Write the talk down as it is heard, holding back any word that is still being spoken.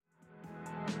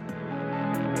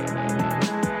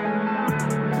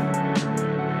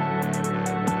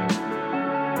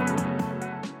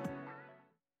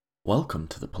Welcome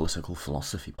to the Political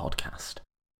Philosophy Podcast.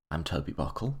 I'm Toby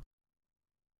Buckle.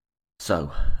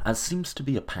 So, as seems to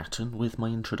be a pattern with my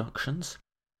introductions,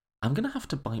 I'm going to have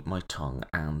to bite my tongue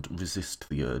and resist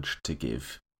the urge to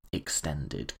give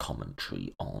extended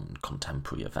commentary on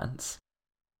contemporary events.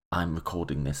 I'm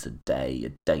recording this a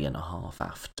day and a half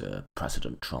after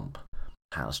President Trump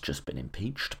has just been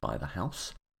impeached by the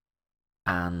House,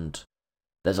 and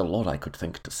there's a lot I could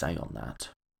think to say on that.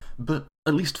 But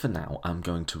at least for now, I'm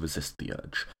going to resist the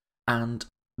urge. And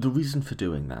the reason for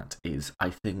doing that is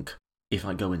I think if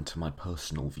I go into my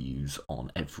personal views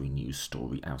on every news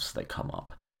story as they come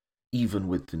up, even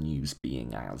with the news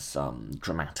being as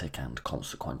dramatic and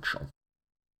consequential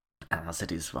as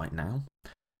it is right now,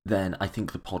 then I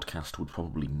think the podcast would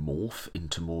probably morph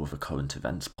into more of a current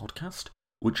events podcast,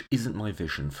 which isn't my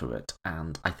vision for it,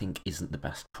 and I think isn't the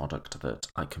best product that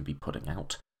I can be putting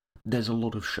out. There's a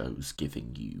lot of shows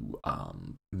giving you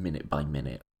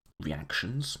minute-by-minute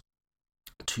reactions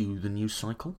to the news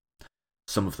cycle.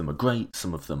 Some of them are great,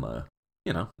 some of them are,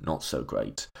 not so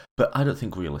great. But I don't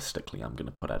think realistically I'm going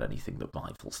to put out anything that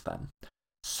rivals them.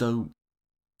 So,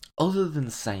 other than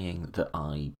saying that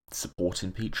I support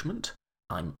impeachment,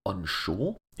 I'm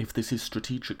unsure if this is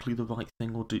strategically the right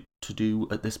thing to do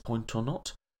at this point or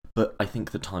not. But I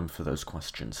think the time for those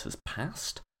questions has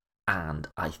passed, and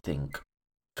I think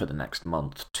for the next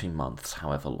month, 2 months,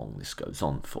 however long this goes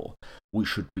on for, we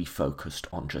should be focused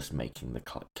on just making the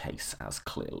case as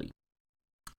clearly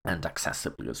and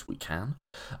accessibly as we can.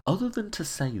 Other than to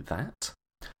say that,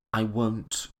 I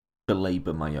won't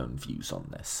belabor my own views on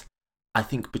this. I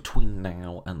think between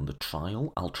now and the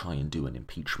trial, I'll try and do an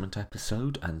impeachment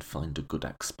episode and find a good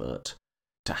expert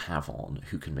to have on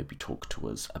who can maybe talk to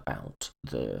us about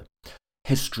the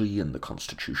history and the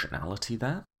constitutionality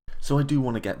there. So I do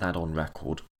want to get that on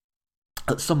record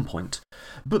at some point.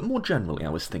 But more generally, I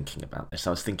was thinking about this.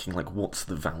 I was thinking, what's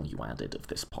the value added of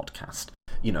this podcast?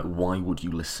 Why would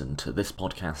you listen to this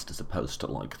podcast as opposed to,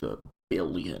 the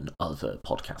billion other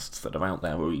podcasts that are out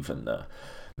there, or even the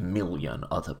million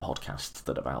other podcasts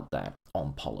that are out there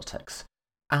on politics?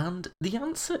 And the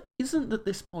answer isn't that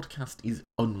this podcast is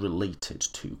unrelated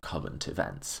to current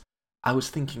events. I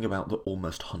was thinking about the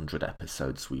almost 100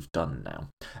 episodes we've done now,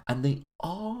 and they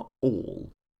are all,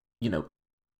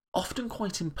 often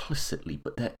quite implicitly,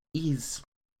 but there is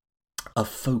a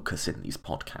focus in these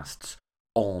podcasts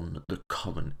on the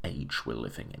current age we're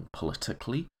living in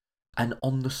politically, and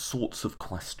on the sorts of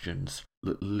questions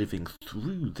that living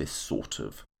through this sort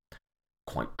of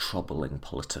quite troubling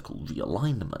political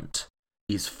realignment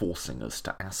is forcing us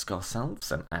to ask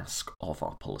ourselves and ask of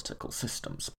our political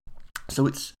systems. So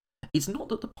it's not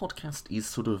that the podcast is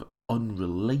sort of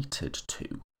unrelated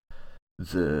to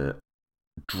the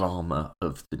drama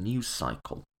of the news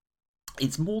cycle.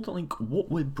 It's more like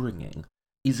what we're bringing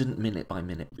isn't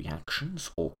minute-by-minute reactions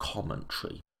or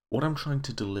commentary. What I'm trying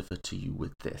to deliver to you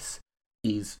with this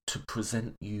is to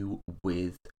present you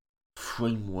with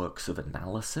frameworks of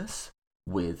analysis,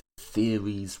 with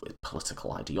theories, with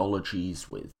political ideologies,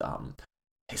 with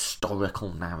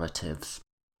historical narratives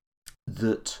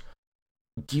that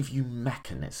give you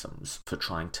mechanisms for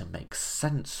trying to make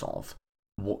sense of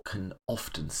what can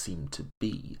often seem to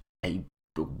be a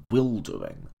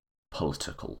bewildering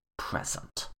political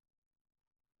present.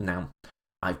 Now,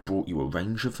 I've brought you a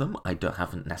range of them. I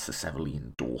haven't necessarily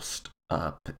endorsed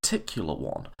a particular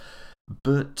one,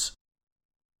 but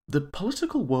the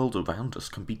political world around us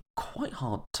can be quite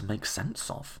hard to make sense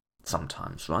of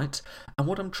sometimes, right? And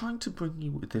what I'm trying to bring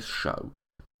you with this show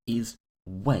is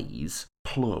ways,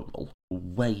 plural,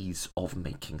 ways of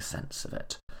making sense of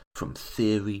it, from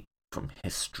theory, from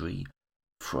history,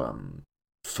 from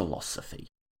philosophy.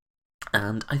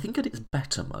 And I think at its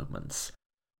better moments,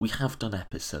 we have done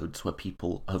episodes where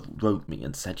people have wrote me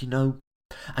and said,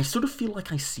 I sort of feel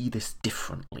like I see this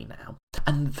differently now.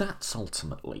 And that's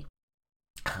ultimately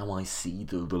how I see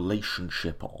the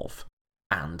relationship of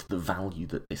and the value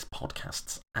that this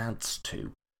podcast adds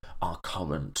to our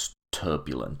current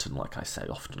turbulent and, like I say,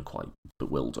 often quite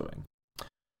bewildering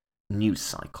news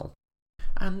cycle.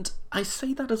 And I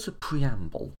say that as a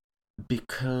preamble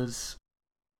because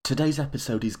today's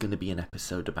episode is going to be an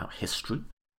episode about history,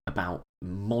 about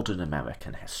modern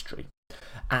American history.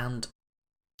 And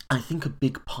I think a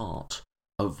big part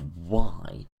of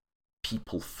why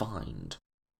people find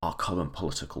our current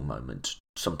political moment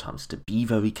sometimes to be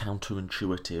very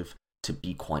counterintuitive, to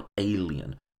be quite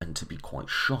alien, and to be quite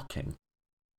shocking,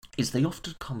 is they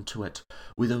often come to it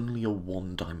with only a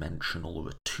one-dimensional or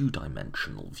a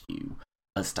two-dimensional view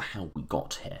as to how we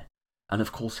got here. And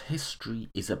of course, history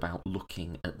is about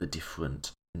looking at the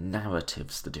different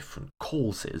narratives, the different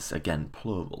causes, again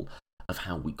plural, of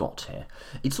how we got here.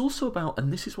 It's also about,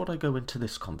 and this is what I go into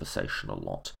this conversation a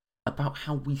lot, about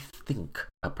how we think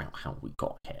about how we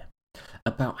got here,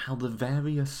 about how the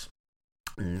various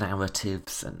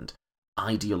narratives and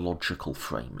ideological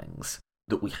framings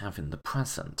that we have in the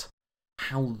present,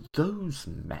 how those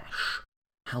mesh,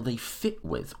 how they fit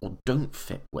with or don't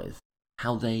fit with,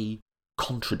 how they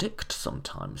contradict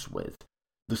sometimes with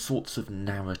the sorts of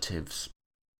narratives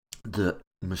that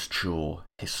mature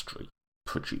history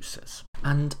produces.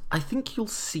 And I think you'll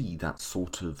see that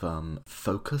sort of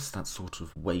focus, that sort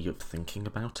of way of thinking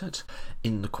about it,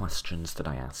 in the questions that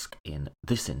I ask in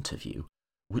this interview,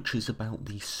 which is about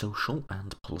the social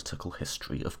and political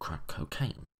history of crack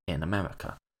cocaine in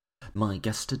America. My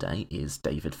guest today is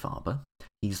David Farber.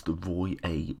 He's the Roy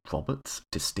A. Roberts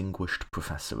Distinguished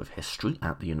Professor of History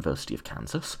at the University of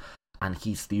Kansas, and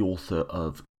he's the author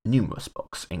of numerous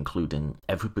books, including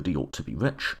Everybody Ought to Be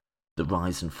Rich, The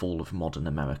Rise and Fall of Modern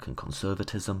American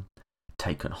Conservatism,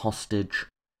 Taken Hostage,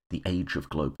 The Age of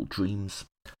Global Dreams,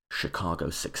 Chicago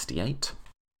 68,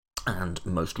 and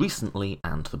most recently,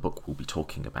 and the book we'll be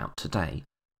talking about today,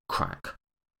 Crack,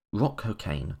 Rock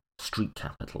Cocaine, Street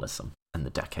Capitalism, and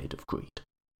the Decade of Greed.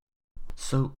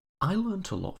 So I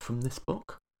learnt a lot from this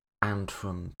book, and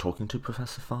from talking to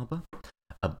Professor Farber,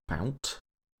 about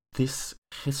this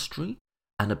history,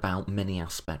 and about many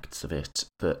aspects of it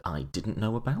that I didn't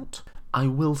know about. I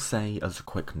will say, as a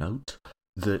quick note,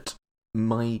 that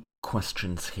my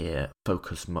questions here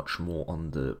focus much more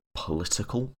on the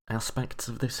political aspects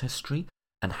of this history,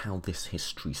 and how this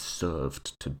history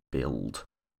served to build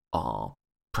our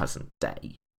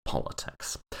present-day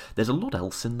politics. There's a lot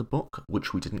else in the book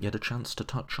which we didn't get a chance to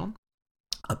touch on,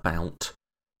 about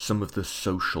some of the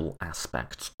social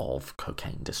aspects of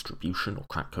cocaine distribution, or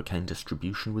crack cocaine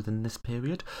distribution within this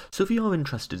period. So if you are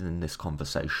interested in this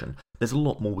conversation, there's a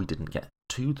lot more we didn't get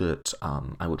to that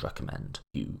I would recommend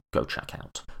you go check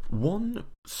out. One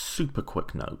super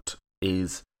quick note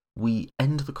is we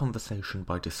end the conversation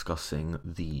by discussing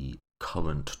the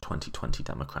current 2020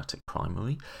 Democratic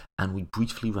primary, and we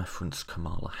briefly reference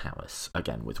Kamala Harris,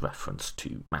 again with reference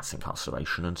to mass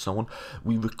incarceration and so on.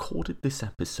 We recorded this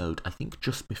episode, I think,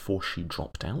 just before she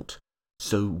dropped out,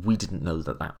 so we didn't know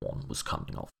that that one was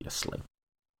coming, obviously.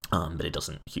 But it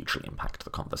doesn't hugely impact the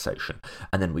conversation.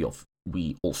 And then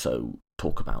we also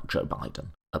talk about Joe Biden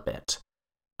a bit,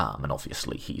 and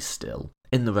obviously he's still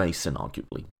in the race and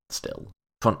arguably still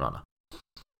frontrunner.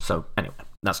 So anyway,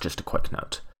 that's just a quick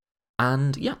note.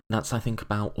 And yeah, that's, I think,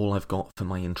 about all I've got for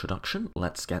my introduction.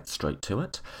 Let's get straight to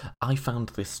it. I found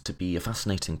this to be a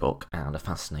fascinating book and a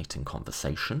fascinating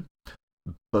conversation,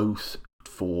 both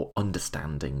for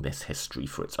understanding this history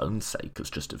for its own sake as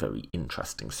just a very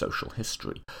interesting social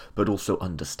history, but also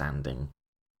understanding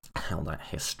how that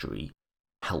history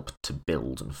helped to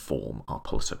build and form our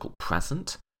political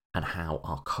present, and how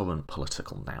our current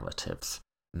political narratives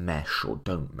mesh or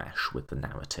don't mesh with the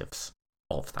narratives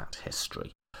of that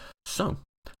history. So,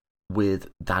 with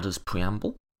that as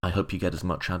preamble, I hope you get as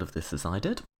much out of this as I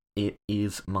did. It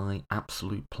is my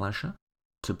absolute pleasure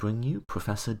to bring you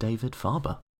Professor David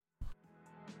Farber.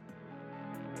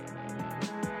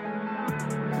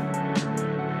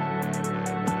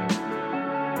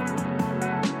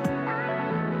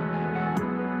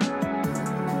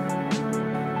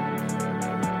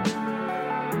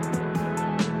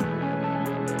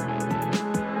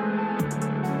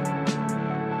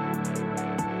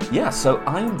 Yeah, so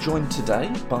I am joined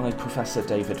today by Professor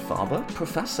David Farber.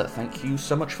 Professor, thank you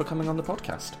so much for coming on the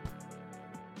podcast.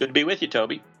 Good to be with you,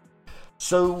 Toby.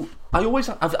 So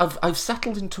I've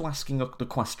settled into asking the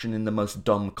question in the most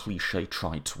dumb, cliche,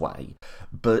 trite way.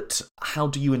 But how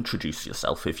do you introduce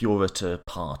yourself if you're at a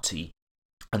party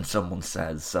and someone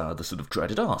says the sort of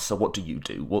dreaded so what do you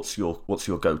do? What's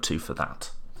your go-to for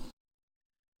that?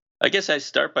 I guess I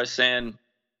start by saying,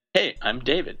 hey, I'm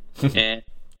David, and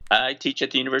I teach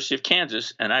at the University of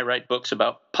Kansas, and I write books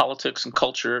about politics and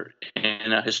culture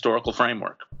in a historical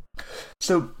framework.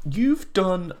 So you've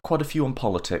done quite a few on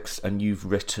politics, and you've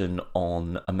written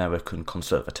on American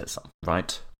conservatism,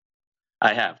 right?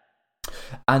 I have.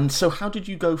 And so how did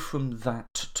you go from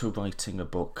that to writing a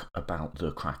book about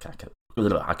the crack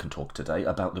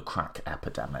about the crack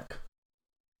epidemic?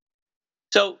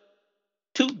 So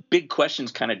two big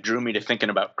questions kind of drew me to thinking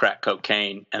about crack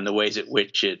cocaine and the ways in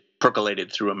which it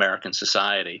percolated through American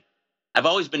society. I've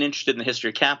always been interested in the history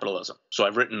of capitalism, so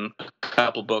I've written a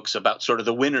couple books about sort of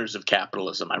the winners of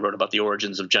capitalism. I wrote about the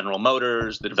origins of General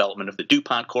Motors, the development of the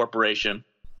DuPont Corporation,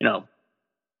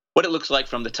 what it looks like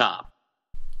from the top.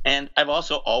 And I've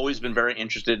also always been very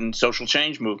interested in social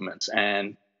change movements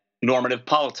and normative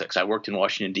politics. I worked in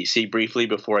Washington, D.C. briefly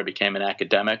before I became an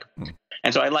academic.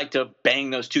 And so I like to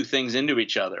bang those two things into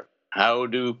each other. How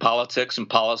do politics and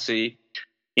policy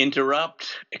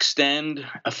interrupt, extend,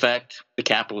 affect the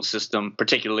capitalist system,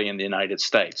 particularly in the United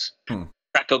States?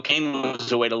 Crack cocaine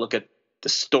was a way to look at the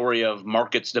story of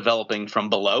markets developing from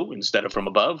below instead of from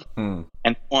above,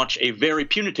 and launch a very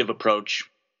punitive approach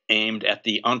aimed at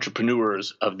the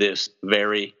entrepreneurs of this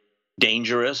very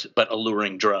dangerous but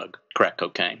alluring drug, crack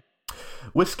cocaine.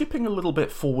 We're skipping a little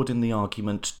bit forward in the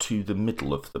argument to the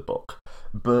middle of the book,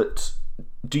 but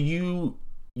do you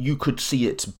could see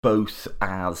it both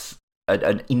as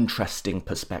an interesting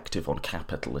perspective on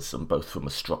capitalism, both from a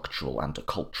structural and a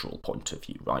cultural point of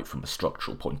view, right? From a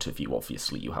structural point of view,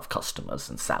 obviously, you have customers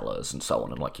and sellers and so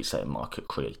on, and like you say, a market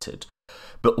created.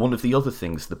 But one of the other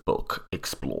things the book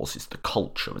explores is the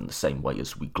culture, in the same way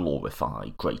as we glorify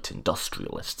great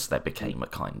industrialists. There became a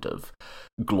kind of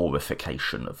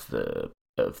glorification of the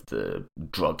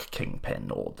drug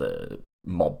kingpin or the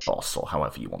mob boss, or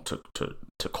however you want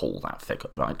to call that figure,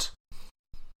 right?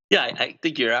 Yeah, I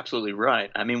think you're absolutely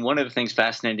right. I mean, one of the things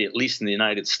fascinating, at least in the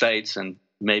United States and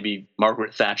maybe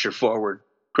Margaret Thatcher forward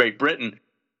Great Britain,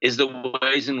 is the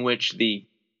ways in which the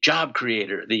job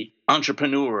creator, the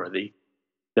entrepreneur, the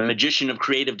magician of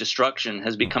creative destruction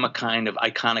has become a kind of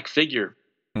iconic figure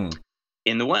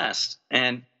in the West.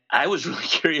 And I was really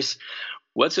curious,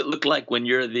 what's it look like when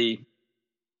you're the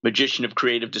magician of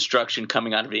creative destruction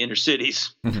coming out of the inner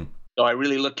cities? So I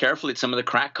really looked carefully at some of the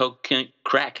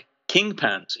crack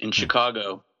kingpins in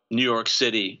Chicago, New York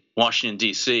City, Washington,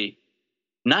 D.C.,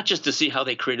 not just to see how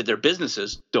they created their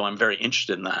businesses, though I'm very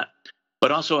interested in that,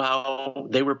 but also how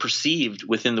they were perceived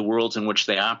within the worlds in which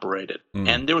they operated.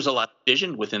 And there was a lot of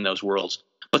vision within those worlds,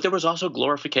 but there was also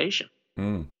glorification.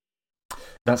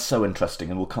 That's so interesting,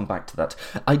 and we'll come back to that.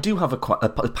 I do have a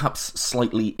perhaps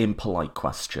slightly impolite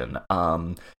question.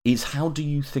 Is how do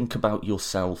you think about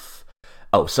yourself?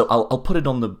 Oh, so I'll put it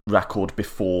on the record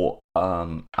before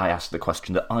I ask the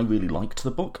question that I really liked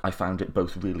the book. I found it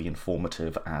both really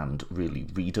informative and really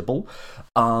readable.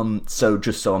 So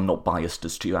just so I'm not biased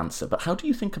as to your answer, but how do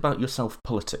you think about yourself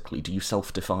politically? Do you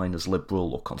self-define as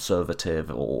liberal or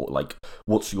conservative, or like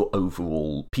what's your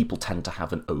overall? People tend to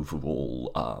have an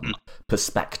overall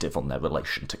perspective on their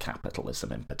relation to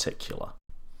capitalism in particular.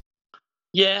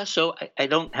 Yeah, so I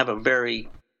don't have a very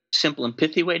simple and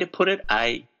pithy way to put it.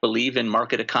 I believe in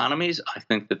market economies. I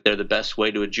think that they're the best way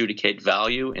to adjudicate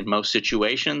value in most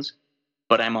situations,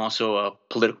 but I'm also a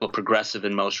political progressive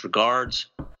in most regards.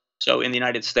 So in the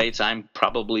United States, I'm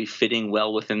probably fitting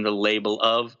well within the label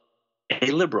of a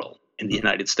liberal in the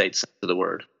United States sense of the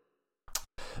word.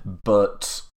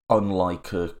 But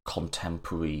unlike a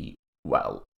contemporary,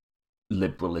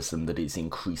 liberalism that is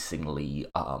increasingly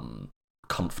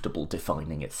comfortable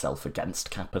defining itself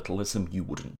against capitalism, you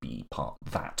wouldn't be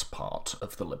that part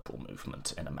of the liberal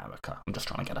movement in America. I'm just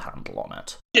trying to get a handle on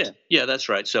it. Yeah, that's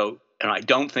right. So, and I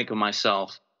don't think of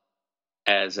myself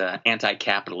as an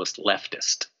anti-capitalist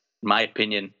leftist. In my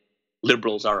opinion,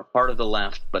 liberals are a part of the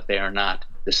left, but they are not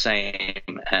the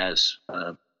same as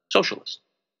socialists.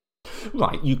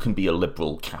 Right, you can be a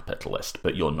liberal capitalist,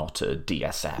 but you're not a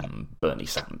DSM Bernie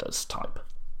Sanders type.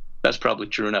 That's probably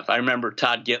true enough. I remember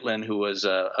Todd Gitlin, who was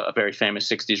a very famous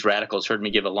 60s radical, has heard me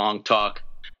give a long talk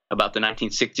about the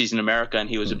 1960s in America, and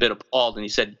he was a bit appalled, and he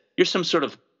said, "You're some sort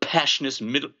of passionate,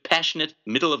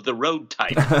 middle-of-the-road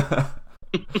type."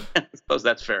 I suppose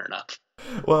that's fair enough.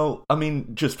 Well, I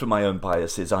mean, just for my own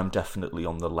biases, I'm definitely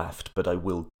on the left, but I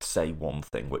will say one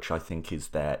thing, which I think is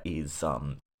there is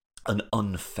an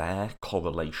unfair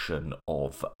correlation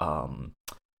of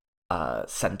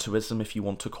centrism, if you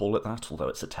want to call it that, although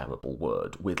it's a terrible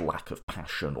word, with lack of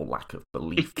passion or lack of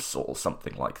beliefs or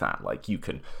something like that. Like you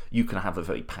can have a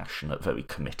very passionate, very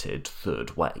committed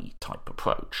third way type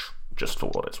approach, just for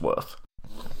what it's worth.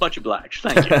 Much obliged,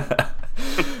 thank you.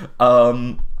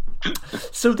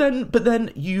 So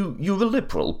then you're a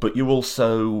liberal, but you're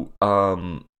also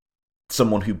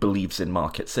someone who believes in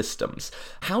market systems.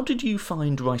 How did you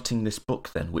find writing this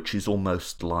book then, which is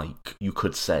almost like, you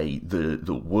could say,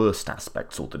 the worst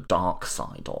aspects or the dark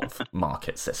side of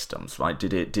market systems, right?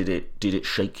 Did it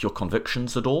shake your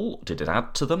convictions at all? Did it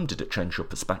add to them? Did it change your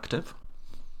perspective?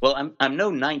 Well, I'm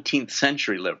no 19th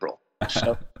century liberal.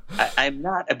 So I'm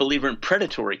not a believer in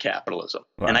predatory capitalism.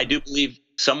 Right. And I do believe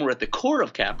somewhere at the core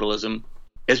of capitalism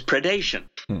is predation.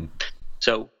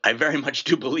 So I very much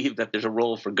do believe that there's a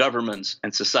role for governments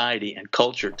and society and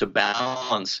culture to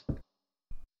balance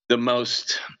the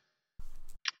most,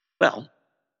 well,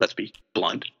 let's be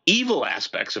blunt, evil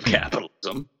aspects of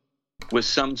capitalism with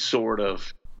some sort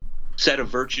of set of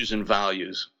virtues and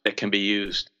values that can be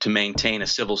used to maintain a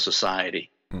civil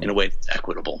society in a way that's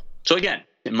equitable. So again,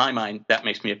 in my mind, that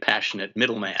makes me a passionate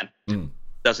middleman.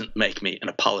 Doesn't make me an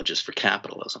apologist for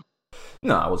capitalism.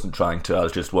 No, I wasn't trying to. I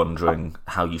was just wondering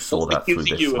how you saw that through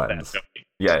this lens.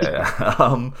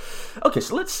 Yeah. Okay,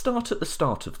 so let's start at the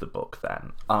start of the book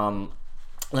then.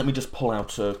 Let me just pull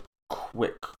out a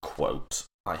quick quote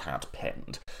I had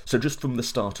penned. So just from the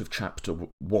start of chapter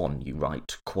 1, you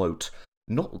write, quote,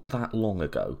 "Not that long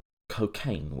ago,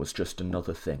 cocaine was just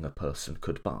another thing a person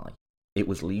could buy. It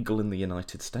was legal in the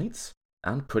United States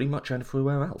and pretty much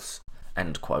everywhere else."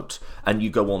 End quote. And you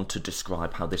go on to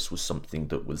describe how this was something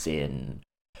that was in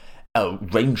a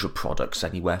range of products,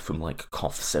 anywhere from like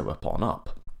cough syrup on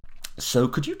up. So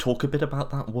could you talk a bit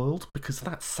about that world? Because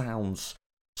that sounds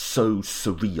so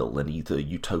surreal and either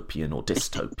utopian or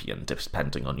dystopian,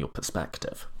 depending on your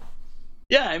perspective.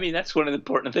 Yeah, I mean, that's one of the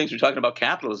important things. We're talking about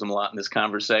capitalism a lot in this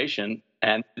conversation.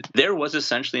 And there was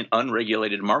essentially an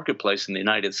unregulated marketplace in the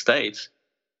United States,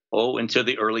 into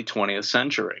the early 20th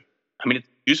century. I mean, it's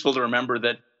useful to remember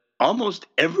that almost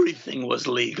everything was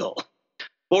legal.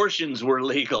 Abortions were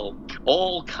legal.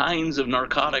 All kinds of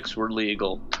narcotics were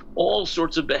legal. All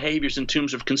sorts of behaviors in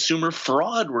terms of consumer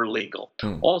fraud were legal.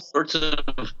 All sorts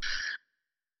of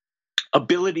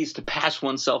abilities to pass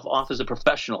oneself off as a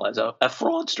professional, as a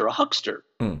fraudster, a huckster,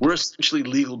 were essentially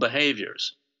legal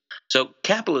behaviors. So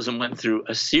capitalism went through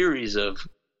a series of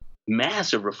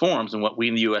massive reforms in what we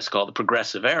in the U.S. call the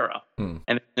progressive era, and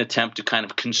an attempt to kind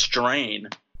of constrain,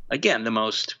 again, the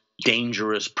most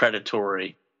dangerous,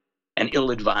 predatory, and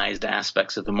ill-advised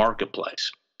aspects of the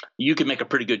marketplace. You could make a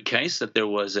pretty good case that there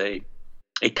was a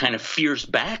kind of fierce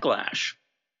backlash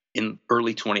in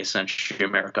early 20th century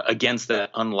America against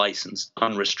that unlicensed,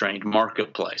 unrestrained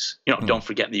marketplace. Don't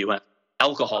forget in the U.S.,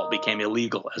 alcohol became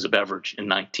illegal as a beverage in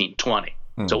 1920.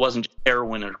 So it wasn't just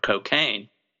heroin or cocaine.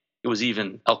 It was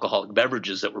even alcoholic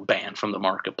beverages that were banned from the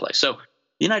marketplace. So the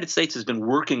United States has been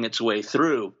working its way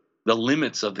through the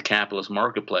limits of the capitalist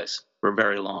marketplace for a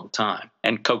very long time.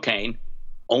 And cocaine,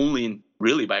 only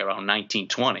really by around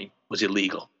 1920, was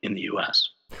illegal in the U.S.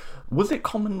 Was it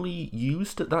commonly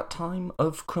used at that time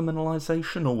of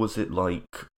criminalization, or was it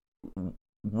like,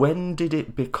 when did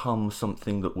it become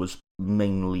something that was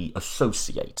mainly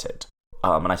associated,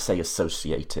 and I say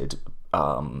associated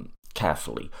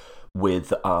carefully,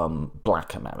 with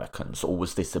black Americans, or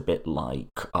was this a bit like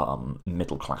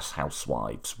middle-class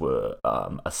housewives were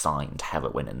assigned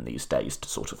heroin in these days to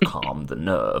sort of calm the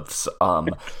nerves?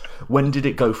 When did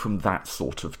it go from that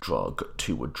sort of drug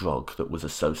to a drug that was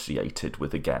associated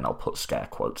with, again, I'll put scare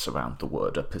quotes around the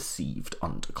word, a perceived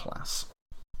underclass?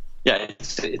 Yeah,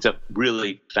 it's a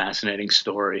really fascinating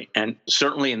story. And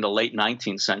certainly in the late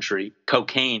 19th century,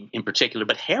 cocaine in particular,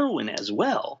 but heroin as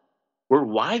well, were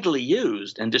widely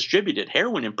used and distributed.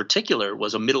 Heroin in particular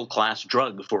was a middle-class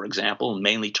drug, for example, and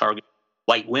mainly targeted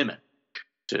white women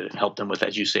to help them with,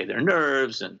 as you say, their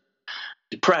nerves and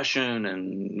depression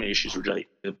and issues related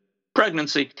to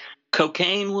pregnancy.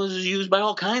 Cocaine was used by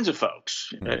all kinds of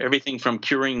folks, everything from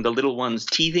curing the little one's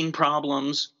teething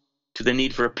problems to the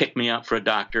need for a pick-me-up for a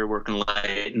doctor working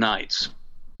late nights.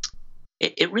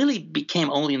 It really became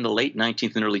only in the late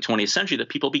 19th and early 20th century that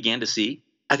people began to see,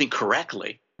 I think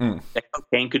correctly, that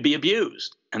cocaine could be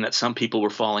abused and that some people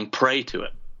were falling prey to it,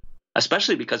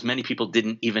 especially because many people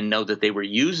didn't even know that they were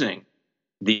using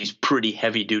these pretty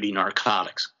heavy-duty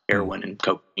narcotics, heroin and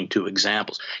cocaine, two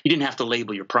examples. You didn't have to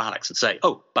label your products and say,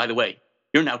 oh, by the way,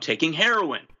 you're now taking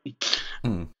heroin.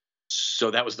 So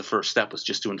that was the first step, was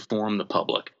just to inform the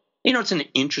public. It's an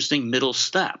interesting middle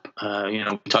step. We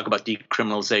talk about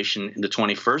decriminalization in the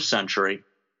 21st century.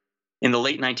 In the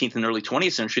late 19th and early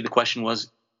 20th century, the question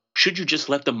was, should you just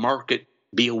let the market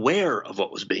be aware of what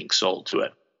was being sold to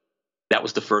it? That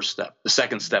was the first step. The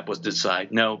second step was to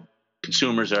decide, no,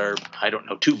 consumers are,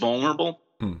 too vulnerable,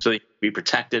 so they can be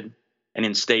protected. And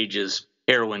in stages,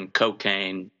 heroin,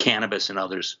 cocaine, cannabis, and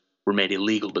others were made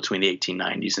illegal between the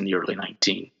 1890s and the early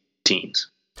 19-teens.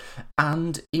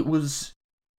 And it was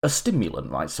a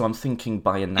stimulant, right? So I'm thinking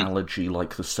by analogy,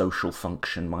 like the social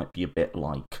function might be a bit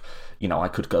like, I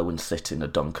could go and sit in a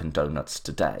Dunkin' Donuts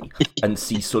today and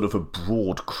see sort of a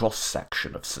broad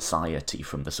cross-section of society,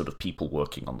 from the sort of people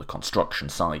working on the construction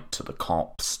site to the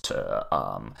cops to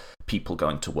people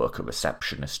going to work a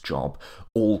receptionist job,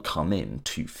 all come in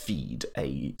to feed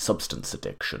a substance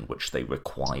addiction which they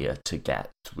require to get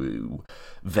through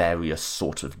various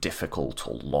sort of difficult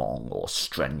or long or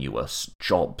strenuous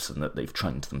jobs, and that they've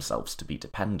trained themselves to be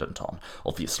dependent on.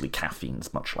 Obviously,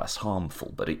 caffeine's much less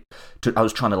harmful, but I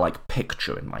was trying to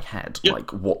picture in my head, Yep.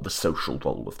 like what the social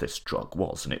role of this drug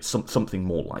was, and it's something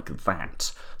more like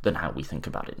that than how we think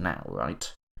about it now,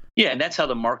 right? Yeah, and that's how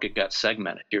the market got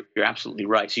segmented. You're absolutely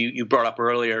right. So you brought up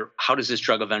earlier, how does this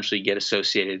drug eventually get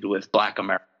associated with Black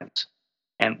Americans?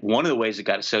 And one of the ways it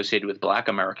got associated with Black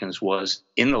Americans was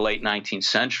in the late 19th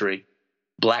century,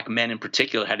 Black men in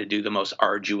particular had to do the most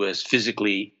arduous,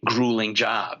 physically grueling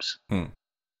jobs.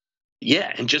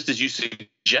 Yeah, and just as you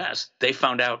suggest, they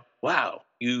found out, wow,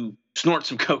 you snort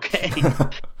some cocaine,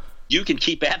 you can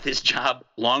keep at this job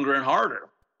longer and harder.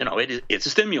 It's a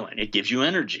stimulant. It gives you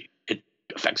energy. It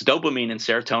affects dopamine and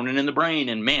serotonin in the brain,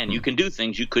 and man, you can do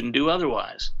things you couldn't do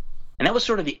otherwise. And that was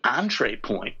sort of the entree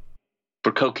point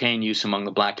for cocaine use among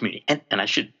the Black community. And I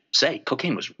should say,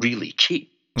 cocaine was really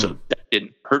cheap, so that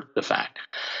didn't hurt the fact.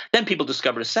 Then people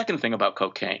discovered a second thing about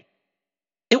cocaine.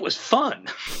 It was fun.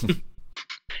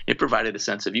 It provided a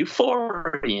sense of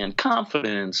euphoria and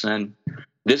confidence, and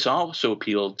this also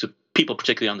appealed to people,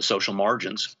 particularly on the social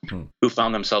margins, who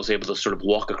found themselves able to sort of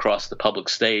walk across the public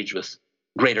stage with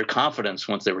greater confidence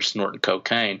once they were snorting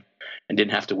cocaine and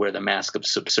didn't have to wear the mask of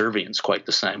subservience quite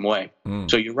the same way.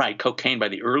 So you're right, cocaine by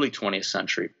the early 20th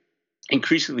century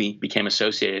increasingly became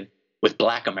associated with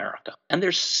Black America, and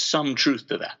there's some truth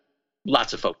to that.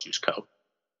 Lots of folks use coke,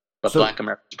 but Black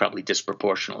Americans probably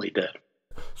disproportionately did.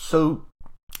 So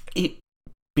it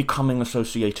becoming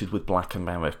associated with Black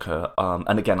America,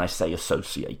 and again I say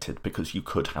associated because you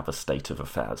could have a state of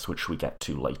affairs, which we get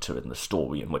to later in the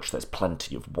story, in which there's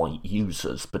plenty of white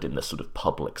users, but in the sort of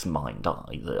public's mind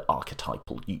eye, the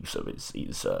archetypal user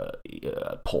is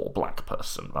a poor Black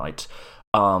person, right?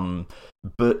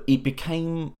 But it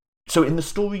became... So in the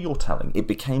story you're telling, it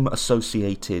became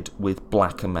associated with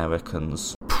Black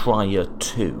Americans prior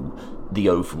to the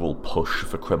overall push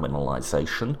for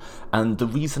criminalization. And the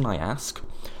reason I ask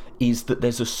is that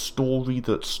there's a story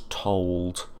that's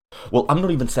told... Well, I'm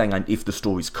not even saying if the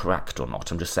story's correct or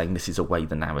not. I'm just saying this is a way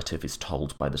the narrative is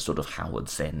told by the sort of Howard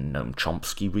Zinn, Noam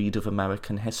Chomsky read of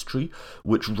American history,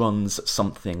 which runs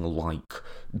something like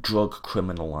drug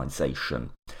criminalization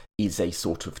is a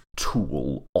sort of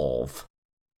tool of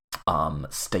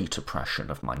state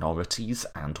oppression of minorities,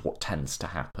 and what tends to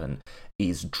happen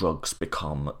is drugs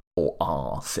become or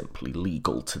are simply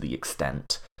legal to the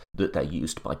extent that they're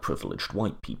used by privileged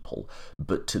white people,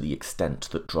 but to the extent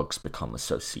that drugs become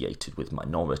associated with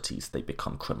minorities, they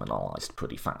become criminalized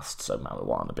pretty fast. So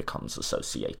marijuana becomes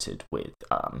associated with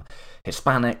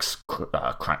Hispanics,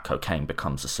 crack cocaine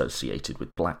becomes associated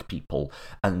with Black people,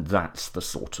 and that's the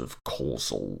sort of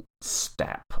causal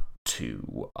step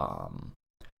to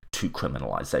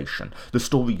criminalization. The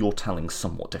story you're telling is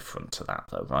somewhat different to that,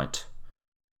 though, right?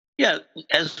 Yeah,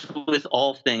 as with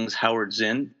all things Howard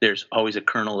Zinn, there's always a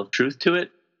kernel of truth to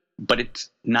it, but it's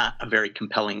not a very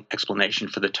compelling explanation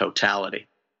for the totality.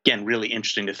 Again, really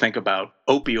interesting to think about.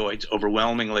 Opioids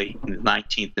overwhelmingly in the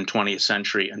 19th and 20th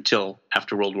century until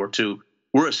after World War II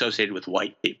were associated with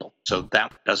white people, so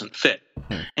that doesn't fit.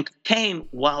 And cocaine,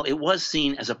 while it was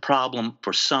seen as a problem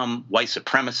for some white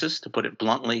supremacists, to put it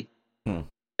bluntly,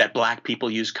 that Black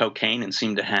people use cocaine and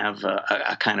seem to have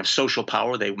a kind of social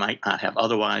power they might not have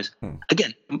otherwise.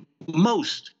 Again,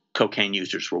 most cocaine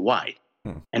users were white,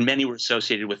 and many were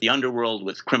associated with the underworld,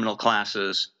 with criminal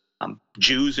classes.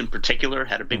 Jews in particular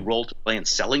had a big role to play in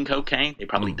selling cocaine. They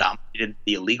probably dominated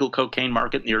the illegal cocaine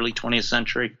market in the early 20th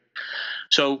century.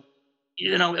 So,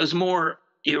 it was more,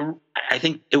 I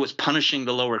think it was punishing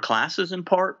the lower classes in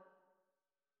part,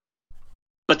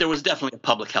 but there was definitely a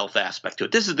public health aspect to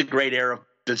it. This is the great era of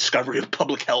the discovery of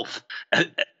public health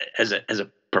as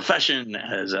a profession,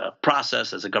 as a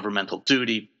process, as a governmental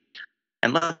duty.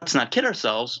 And let's not kid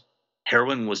ourselves,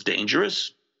 heroin was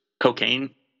dangerous.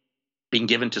 Cocaine being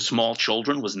given to small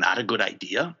children was not a good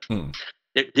idea.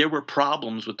 There were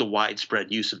problems with the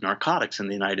widespread use of narcotics in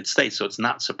the United States, so it's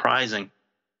not surprising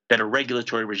that a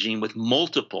regulatory regime with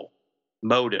multiple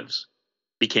motives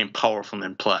became powerful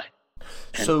in play.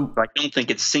 And so I don't think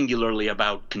it's singularly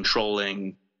about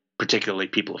controlling particularly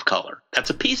people of color. That's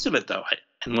a piece of it, though.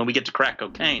 And when we get to crack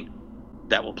cocaine,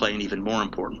 that will play an even more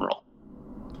important role.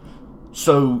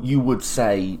 So you would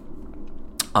say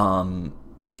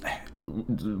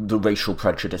the racial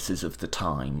prejudices of the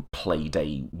time played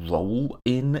a role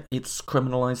in its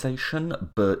criminalization,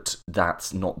 but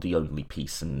that's not the only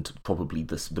piece, and probably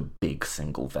the big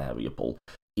single variable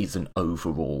is an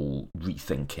overall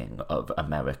rethinking of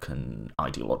American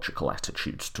ideological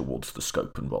attitudes towards the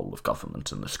scope and role of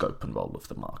government and the scope and role of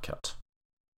the market.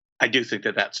 I do think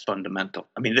that that's fundamental.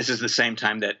 I mean, this is the same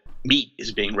time that meat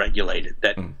is being regulated,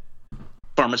 that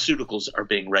pharmaceuticals are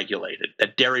being regulated,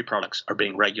 that dairy products are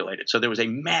being regulated. So there was a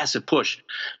massive push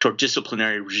toward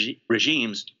disciplinary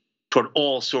regimes toward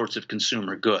all sorts of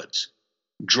consumer goods.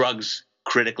 Drugs,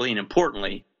 critically and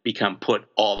importantly, become put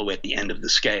all the way at the end of the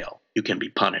scale. You can be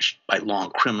punished by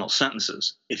long criminal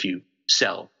sentences if you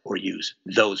sell or use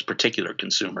those particular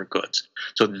consumer goods.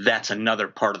 So that's another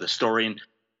part of the story. And,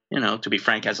 to be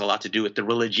frank, has a lot to do with the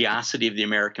religiosity of the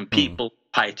American people,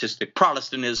 pietistic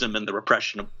Protestantism, and the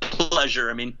repression of pleasure.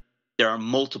 I mean, there are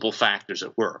multiple factors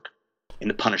at work in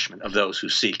the punishment of those who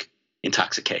seek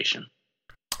intoxication.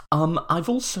 I've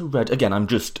also read, again, I'm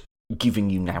just giving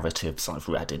you narratives I've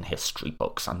read in history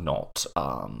books. I'm not,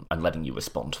 I'm letting you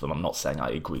respond to them. I'm not saying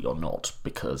I agree or not,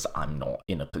 because I'm not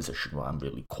in a position where I'm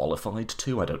really qualified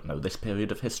to. I don't know this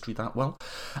period of history that well.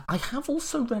 I have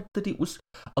also read that it was,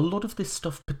 a lot of this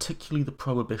stuff, particularly the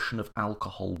prohibition of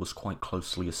alcohol, was quite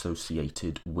closely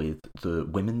associated with the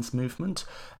women's movement,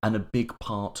 and a big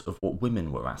part of what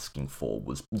women were asking for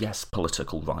was, yes,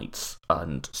 political rights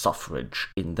and suffrage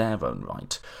in their own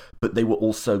right, but they were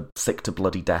also sick to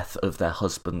bloody death of their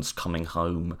husbands coming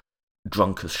home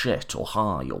drunk as shit or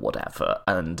high or whatever,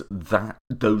 and that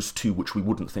those two, which we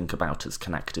wouldn't think about as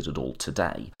connected at all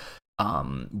today,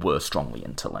 were strongly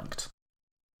interlinked.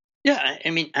 Yeah, I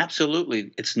mean,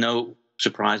 absolutely. It's no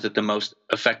surprise that the most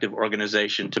effective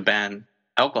organization to ban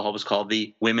alcohol was called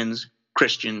the Women's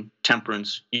Christian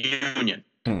Temperance Union.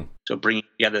 So bringing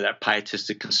together that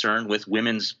pietistic concern with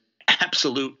women's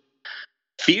absolute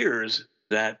fears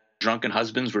that drunken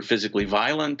husbands were physically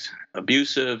violent,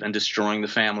 abusive, and destroying the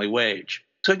family wage.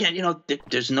 So again,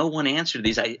 there's no one answer to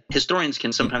these. Historians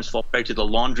can sometimes fall prey to the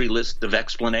laundry list of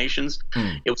explanations.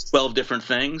 It was 12 different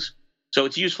things. So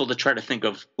it's useful to try to think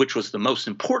of which was the most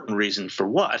important reason for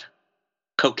what.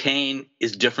 Cocaine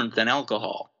is different than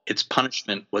alcohol. Its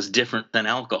punishment was different than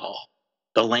alcohol.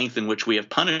 The length in which we have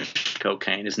punished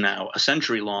cocaine is now a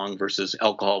century long versus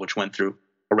alcohol, which went through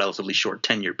a relatively short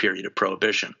 10-year period of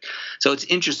prohibition. So it's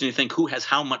interesting to think who has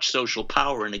how much social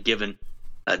power in a given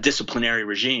disciplinary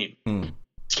regime.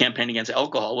 This campaign against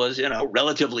alcohol was,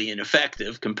 relatively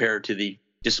ineffective compared to the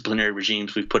disciplinary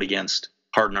regimes we've put against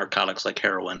hard narcotics like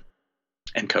heroin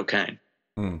and cocaine.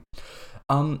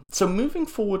 So moving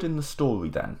forward in the story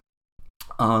then,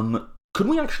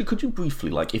 could you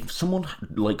briefly, if someone,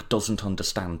 doesn't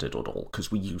understand it at all, because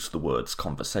we use the words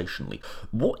conversationally,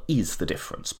 what is the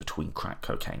difference between crack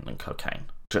cocaine and cocaine?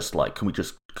 Can we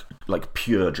just,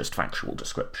 pure, just factual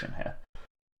description here?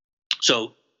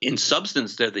 So, in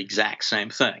substance, they're the exact same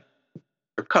thing.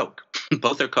 They're coke.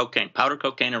 Both are cocaine. Powder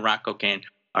cocaine and rock cocaine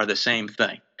are the same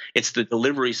thing. It's the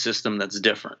delivery system that's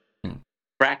different.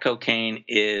 Crack cocaine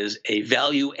is a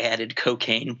value-added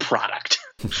cocaine product.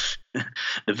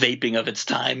 The vaping of its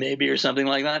time, maybe, or something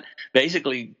like that.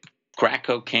 Basically, crack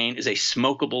cocaine is a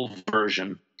smokable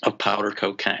version of powder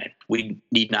cocaine. We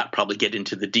need not probably get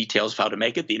into the details of how to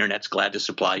make it. The internet's glad to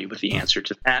supply you with the answer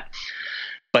to that.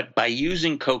 But by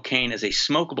using cocaine as a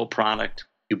smokable product,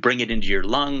 you bring it into your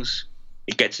lungs,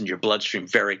 it gets into your bloodstream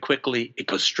very quickly, it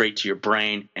goes straight to your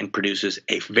brain and produces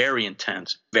a very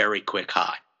intense, very quick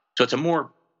high. So it's a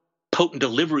more potent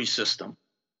delivery system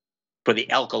for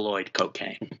the alkaloid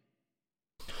cocaine.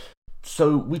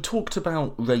 So we talked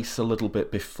about race a little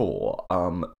bit before.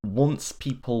 Once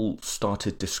people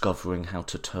started discovering how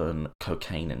to turn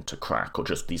cocaine into crack, or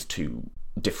just these two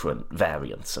different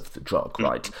variants of the drug,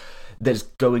 right, there's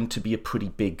going to be a pretty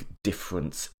big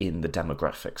difference in the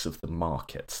demographics of the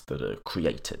markets that are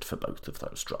created for both of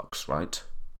those drugs, right?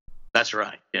 That's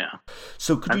right, yeah.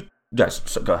 So could you... Yes,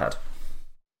 so go ahead.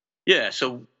 Yeah,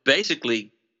 so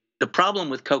basically, the problem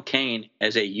with cocaine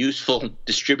as a useful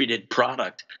distributed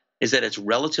product is that it's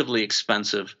relatively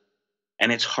expensive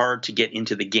and it's hard to get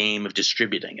into the game of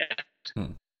distributing it.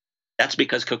 That's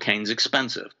because cocaine's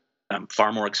expensive,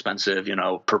 far more expensive,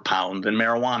 per pound than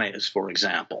marijuana is, for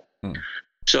example.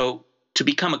 So to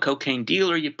become a cocaine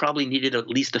dealer, you probably needed at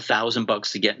least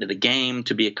 $1,000 to get into the game.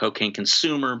 To be a cocaine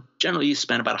consumer, generally you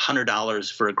spend about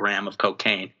 $100 for a gram of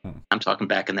cocaine. I'm talking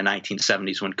back in the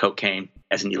 1970s when cocaine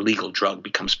as an illegal drug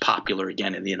becomes popular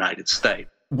again in the United States.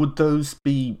 Would those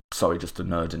be, sorry, just a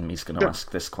nerd in me is going to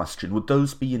ask this question, would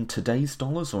those be in today's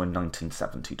dollars or in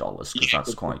 1970 dollars? Because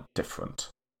that's quite different.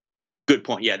 Good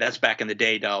point. Yeah, that's back in the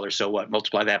day dollars. So what?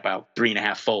 Multiply that about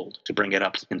 3.5-fold to bring it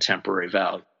up to contemporary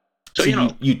value. So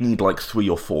you'd need like $3,000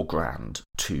 or $4,000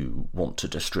 to want to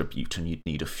distribute, and you'd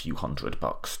need a few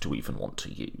 $100 to even want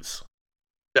to use.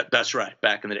 That's right,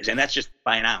 back in the days. And that's just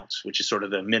by an ounce, which is sort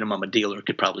of the minimum a dealer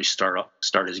could probably start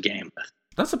his game with.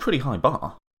 That's a pretty high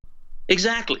bar.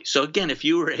 Exactly. So again, if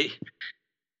you were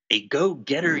a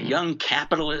go-getter young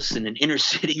capitalist in an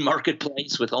inner-city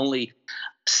marketplace with only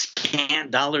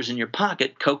scant dollars in your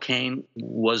pocket, cocaine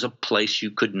was a place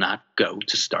you could not go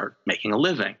to start making a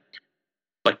living.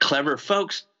 But clever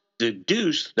folks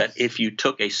deduced that if you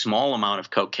took a small amount of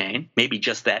cocaine, maybe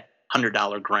just that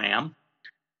 $100 gram,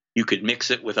 you could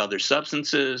mix it with other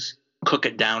substances, cook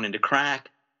it down into crack,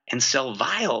 and sell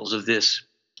vials of this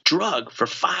drug for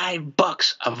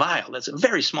 $5 a vial. That's a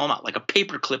very small amount, like a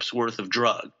paperclip's worth of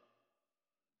drug.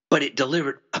 But it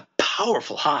delivered a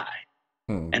powerful high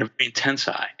and a very intense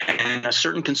high. And a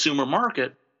certain consumer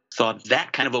market thought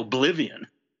that kind of oblivion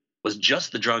was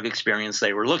just the drug experience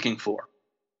they were looking for.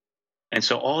 And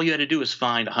so all you had to do was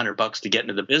find $100 to get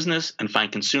into the business and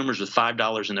find consumers with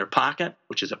 $5 in their pocket,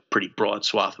 which is a pretty broad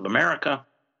swath of America,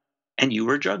 and you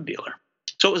were a drug dealer.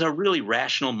 So it was a really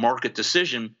rational market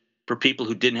decision for people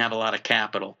who didn't have a lot of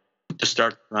capital to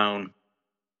start their own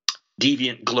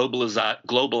deviant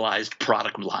globalized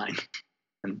product line.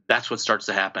 And that's what starts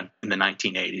to happen in the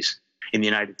 1980s in the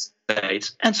United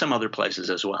States and some other places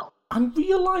as well. I'm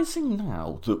realizing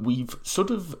now that we've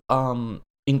sort of,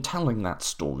 in telling that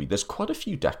story, there's quite a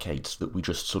few decades that we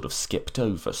just sort of skipped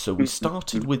over. So we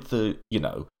started with the,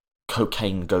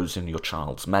 cocaine goes in your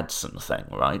child's medicine thing,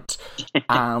 right?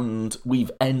 And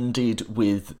we've ended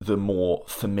with the more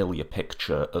familiar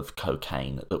picture of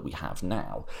cocaine that we have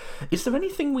now. Is there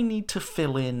anything we need to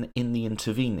fill in the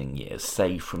intervening years,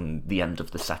 say from the end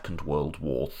of the Second World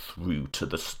War through to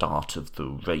the start of the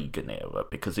Reagan era?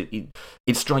 Because it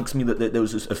strikes me that there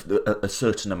was a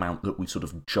certain amount that we sort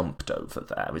of jumped over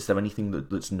there. Is there anything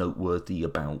that's noteworthy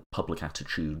about public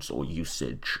attitudes or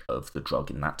usage of the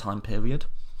drug in that time period?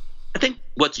 I think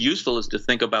what's useful is to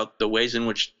think about the ways in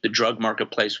which the drug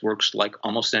marketplace works like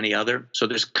almost any other. So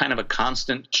there's kind of a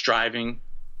constant striving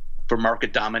for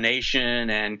market domination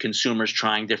and consumers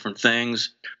trying different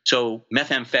things. So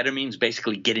methamphetamines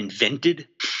basically get invented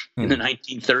in the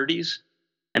 1930s,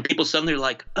 and people suddenly are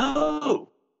like, oh,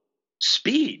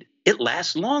 speed, it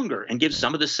lasts longer and gives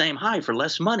some of the same high for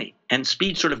less money. And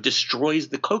speed sort of destroys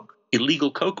the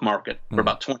illegal coke market for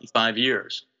about 25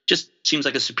 years. Just seems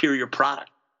like a superior product.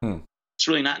 It's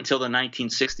really not until the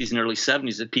 1960s and early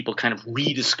 70s that people kind of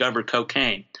rediscover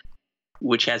cocaine,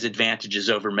 which has advantages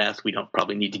over meth. We don't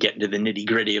probably need to get into the nitty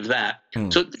gritty of that.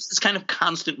 So this is kind of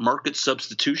constant market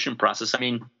substitution process. I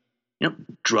mean,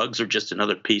 drugs are just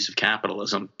another piece of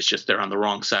capitalism. It's just they're on the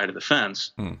wrong side of the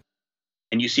fence. And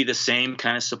you see the same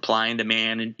kind of supply and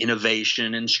demand and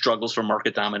innovation and struggles for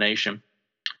market domination.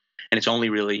 And it's only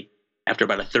really after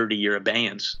about a 30-year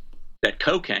abeyance that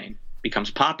cocaine becomes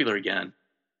popular again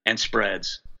and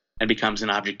spreads and becomes an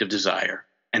object of desire.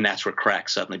 And that's where crack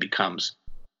suddenly becomes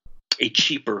a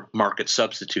cheaper market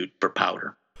substitute for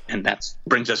powder. And that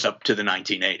brings us up to the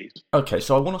 1980s. Okay,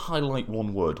 so I want to highlight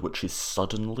one word, which is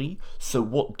suddenly. So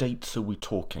what dates are we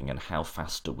talking, and how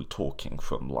fast are we talking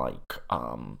from, like,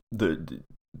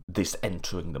 this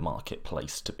entering the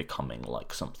marketplace to becoming,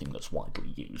 like, something that's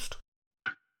widely used?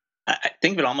 I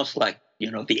think of it almost like,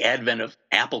 the advent of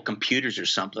Apple computers or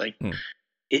something.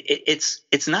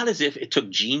 It's not as if it took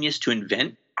genius to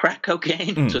invent crack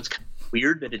cocaine, so it's kind of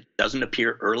weird that it doesn't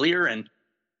appear earlier. And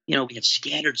we have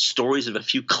scattered stories of a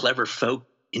few clever folk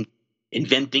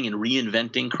inventing and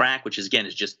reinventing crack, which is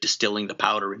just distilling the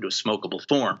powder into a smokable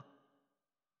form.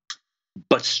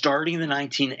 But starting in the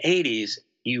 1980s,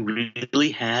 you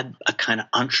really had a kind of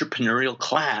entrepreneurial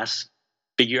class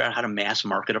figure out how to mass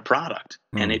market a product,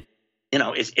 and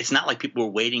it's not like people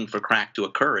were waiting for crack to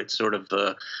occur. It's sort of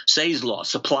Say's law,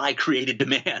 supply created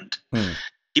demand.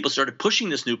 People started pushing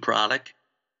this new product,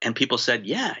 and people said,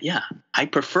 yeah, I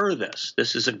prefer this.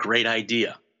 This is a great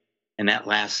idea. And that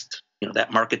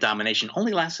that market domination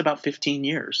only lasts about 15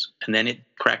 years. And then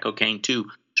crack cocaine, too,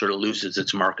 sort of loses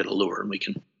its market allure. And we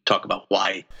can talk about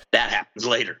why that happens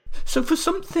later. So for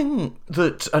something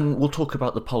that, and we'll talk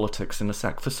about the politics in a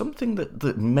sec, for something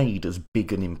that made as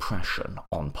big an impression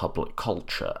on public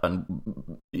culture and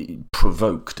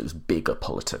provoked as big a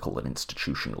political and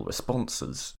institutional response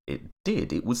as it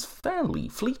did, it was fairly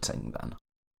fleeting then.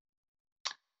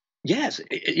 Yes,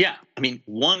 yeah. I mean,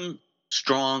 one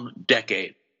strong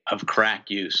decade of crack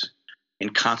use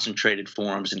in concentrated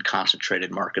forms in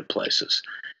concentrated marketplaces.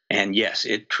 And yes,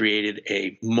 it created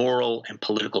a moral and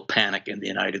political panic in the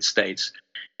United States.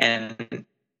 And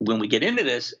when we get into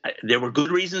this, there were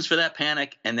good reasons for that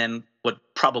panic, and then what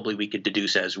probably we could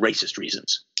deduce as racist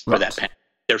reasons for that panic.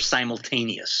 They're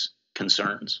simultaneous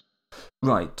concerns.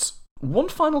 Right. One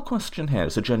final question here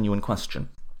is a genuine question.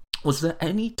 Was there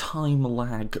any time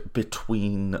lag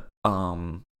between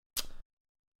the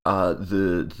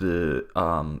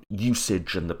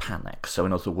usage and the panic? So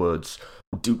in other words,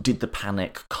 did the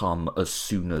panic come as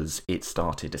soon as it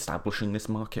started establishing this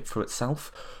market for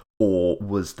itself? Or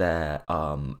was there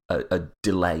a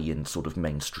delay in sort of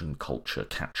mainstream culture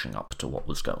catching up to what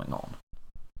was going on?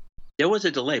 There was a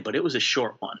delay, but it was a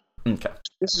short one. Okay.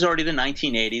 This is already the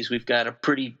 1980s. We've got a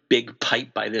pretty big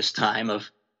pipe by this time of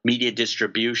media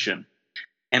distribution.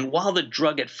 And while the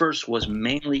drug at first was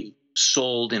mainly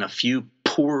sold in a few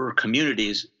poorer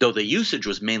communities, though the usage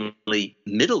was mainly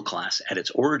middle class at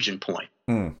its origin point,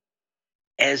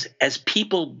 as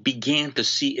people began to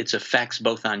see its effects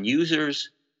both on users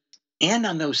and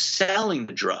on those selling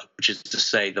the drug, which is to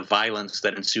say the violence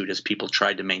that ensued as people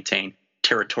tried to maintain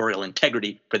territorial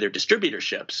integrity for their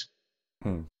distributorships,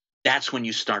 that's when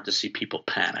you start to see people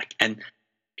panic. And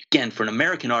again, for an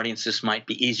American audience, this might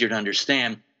be easier to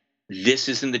understand. This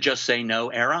is in the just say no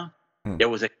era. There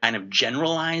was a kind of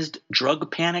generalized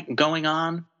drug panic going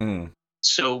on.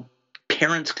 So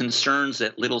parents' concerns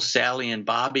that little Sally and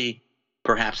Bobby,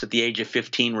 perhaps at the age of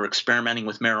 15, were experimenting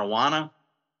with marijuana,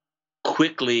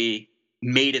 quickly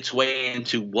made its way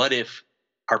into what if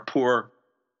our poor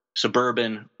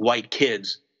suburban white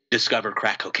kids discover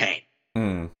crack cocaine?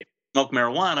 Smoke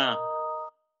marijuana,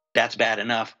 that's bad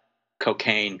enough.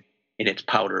 Cocaine in its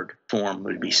powdered form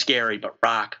would be scary, but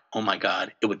rock, oh my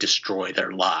God, it would destroy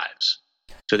their lives.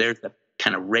 So there's the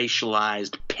kind of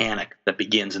racialized panic that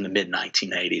begins in the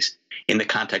mid-1980s in the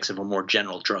context of a more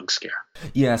general drug scare.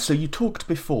 Yeah, so you talked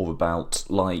before about,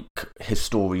 like,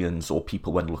 historians or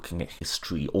people when looking at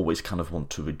history always kind of want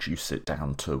to reduce it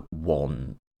down to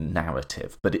one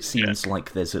narrative, but it seems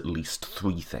like there's at least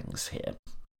three things here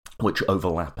which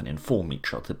overlap and inform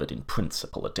each other, but in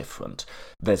principle are different.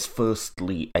 There's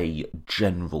firstly a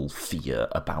general fear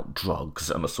about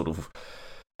drugs and a sort of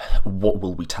what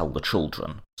will we tell the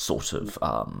children sort of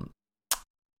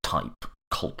type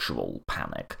cultural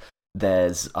panic.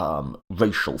 There's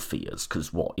racial fears,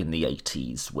 because in the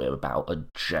 80s we're about a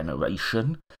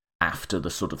generation after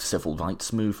the sort of civil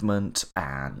rights movement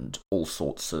and all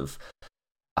sorts of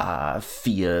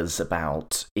fears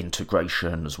about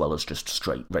integration as well as just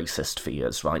straight racist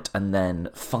fears, right? And then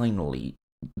finally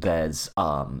there's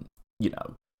a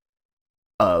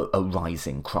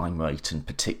rising crime rate, and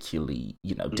particularly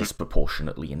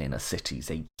disproportionately in inner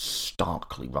cities a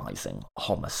starkly rising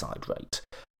homicide rate,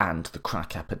 and the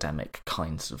crack epidemic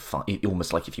kinds of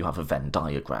almost like if you have a Venn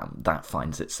diagram that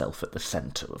finds itself at the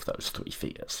center of those three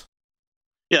fears.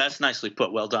 Yeah, that's nicely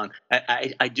put. Well done.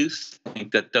 I do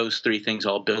think that those three things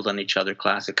all build on each other,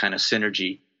 classic kind of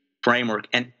synergy framework.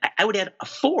 And I would add a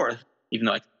fourth, even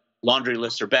though laundry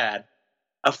lists are bad,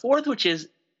 a fourth, which is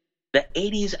the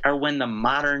 80s are when the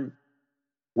modern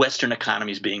Western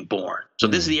economy is being born. So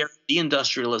this is the era of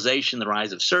deindustrialization, the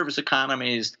rise of service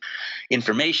economies,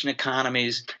 information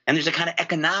economies, and there's a kind of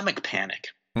economic panic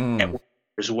at work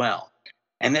as well.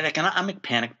 And that economic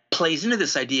panic plays into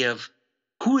this idea of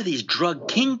who are these drug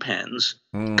kingpins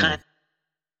kind of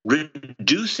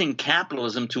reducing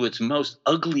capitalism to its most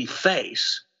ugly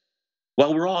face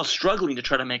while we're all struggling to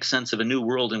try to make sense of a new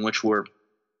world in which we're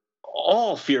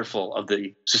all fearful of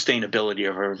the sustainability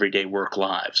of our everyday work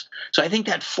lives. So I think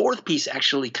that fourth piece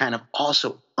actually kind of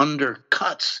also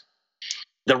undercuts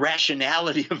the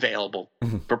rationality available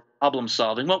for problem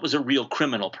solving what was a real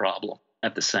criminal problem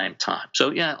at the same time.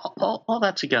 So yeah, all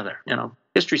that together,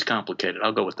 history's complicated.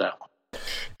 I'll go with that one.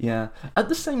 Yeah. At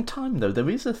the same time, though, there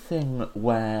is a thing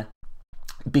where,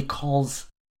 because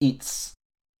it's,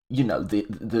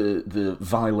 the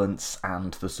violence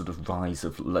and the sort of rise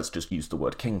of, let's just use the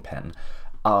word kingpin,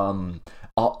 we are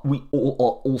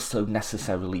also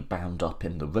necessarily bound up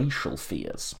in the racial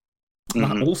fears.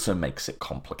 That also makes it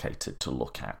complicated to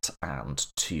look at and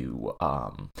to,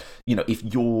 if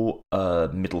you're a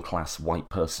middle-class white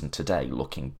person today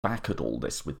looking back at all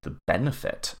this with the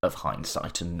benefit of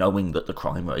hindsight and knowing that the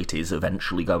crime rate is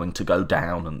eventually going to go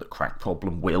down and the crack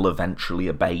problem will eventually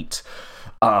abate,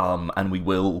 and we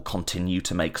will continue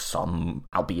to make some,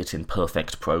 albeit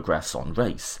imperfect, progress on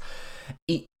race,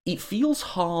 it feels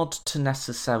hard to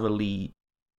necessarily...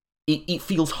 It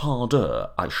feels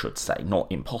harder, I should say,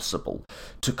 not impossible,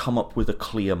 to come up with a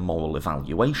clear moral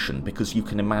evaluation, because you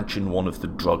can imagine one of the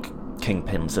drug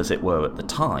kingpins, as it were, at the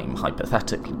time,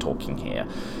 hypothetically talking here,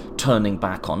 turning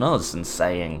back on us and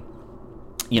saying,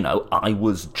 I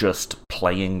was just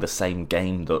playing the same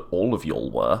game that all of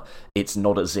y'all were. It's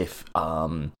not as if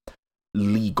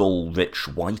legal, rich,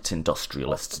 white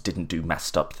industrialists didn't do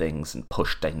messed up things and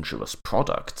push dangerous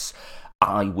products.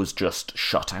 I was just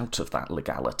shut out of that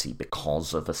legality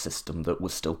because of a system that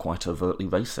was still quite overtly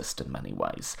racist in many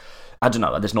ways. I don't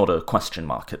know, there's not a question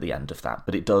mark at the end of that,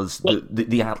 but it does,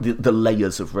 the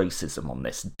layers of racism on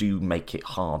this do make it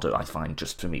harder, I find,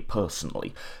 just for me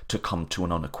personally, to come to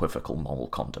an unequivocal moral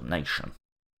condemnation.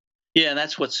 Yeah, and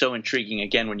that's what's so intriguing,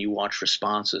 again, when you watch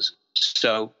responses.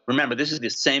 So remember, this is the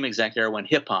same exact era when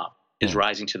hip-hop is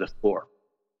rising to the fore.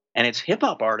 And it's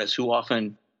hip-hop artists who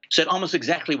often said almost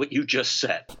exactly what you just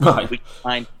said. Right. We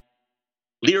find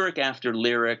lyric after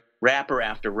lyric, rapper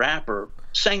after rapper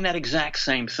saying that exact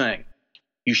same thing.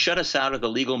 You shut us out of the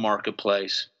legal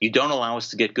marketplace. You don't allow us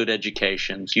to get good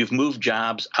educations. You've moved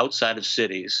jobs outside of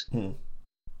cities.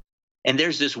 And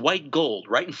there's this white gold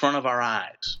right in front of our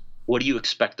eyes. What do you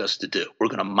expect us to do? We're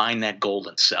going to mine that gold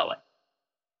and sell it.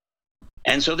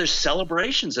 And so there's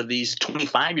celebrations of these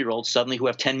 25-year-olds suddenly who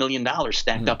have $10 million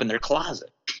stacked up in their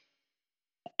closet.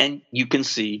 And you can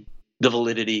see the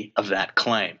validity of that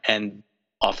claim. And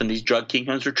often these drug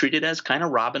kingpins are treated as kind of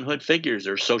Robin Hood figures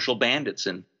or social bandits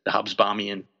in the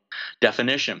Hobsbawmian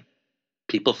definition.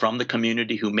 People from the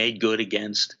community who made good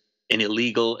against an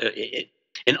illegal,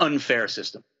 an unfair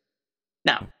system.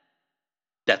 Now,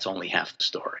 that's only half the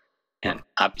story. And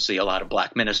obviously a lot of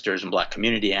black ministers and black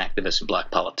community activists and black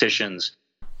politicians,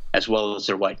 as well as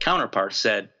their white counterparts,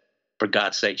 said, for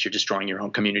God's sakes, you're destroying your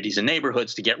own communities and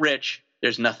neighborhoods to get rich.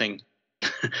 There's nothing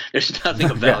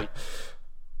of value.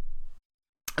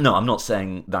 No, I'm not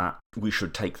saying that we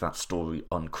should take that story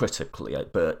uncritically,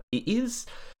 but it is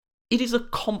a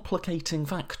complicating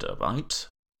factor, right?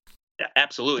 Yeah,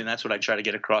 absolutely, and that's what I try to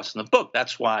get across in the book.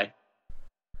 That's why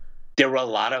there were a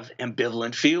lot of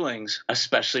ambivalent feelings,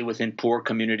 especially within poor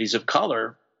communities of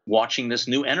color, watching this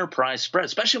new enterprise spread,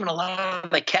 especially when a lot of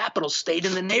the capital stayed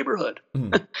in the neighborhood.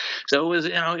 So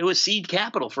it was seed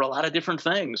capital for a lot of different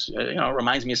things. It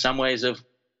reminds me in some ways of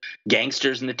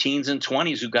gangsters in the teens and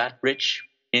 20s who got rich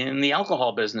in the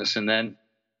alcohol business. And then,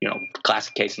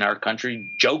 classic case in our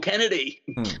country, Joe Kennedy,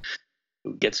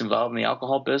 who gets involved in the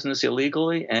alcohol business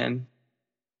illegally and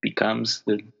becomes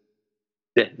the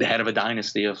head of a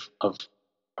dynasty of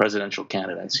presidential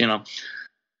candidates,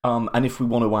 And if we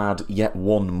want to add yet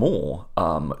one more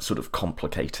sort of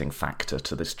complicating factor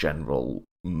to this general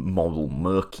moral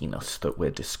murkiness that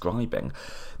we're describing,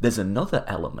 there's another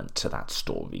element to that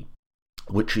story,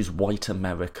 which is white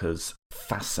America's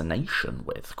fascination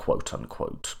with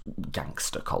quote-unquote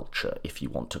gangster culture, if you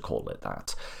want to call it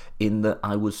that. In that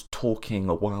I was talking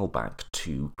a while back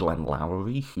to Glenn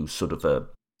Loury, who's sort of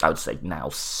I would say now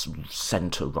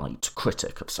centre-right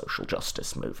critic of social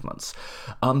justice movements.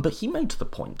 But he made the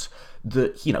point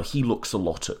that, he looks a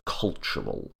lot at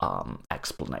cultural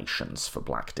explanations for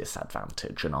black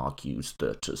disadvantage and argues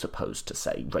that, as opposed to,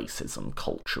 say, racism,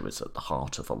 culture is at the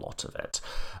heart of a lot of it.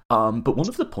 But one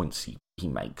of the points he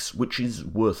makes, which is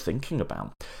worth thinking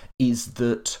about, is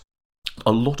that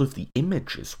a lot of the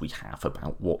images we have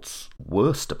about what's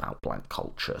worst about black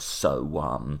culture,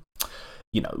 so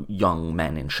young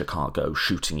men in Chicago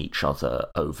shooting each other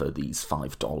over these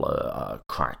 $5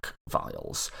 crack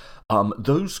vials.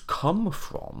 Those come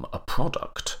from a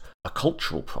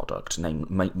cultural product,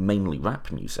 mainly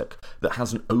rap music, that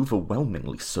has an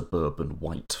overwhelmingly suburban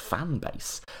white fan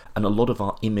base. And a lot of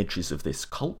our images of this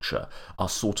culture are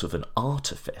sort of an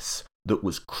artifice that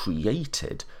was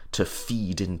created to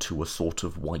feed into a sort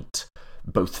of white,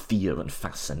 both fear and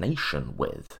fascination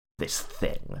with this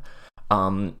thing.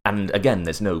 And again,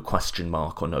 there's no question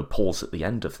mark or no pause at the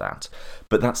end of that.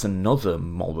 But that's another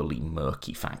morally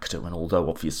murky factor. And although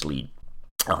obviously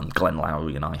Glenn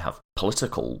Loury and I have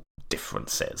political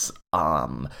differences,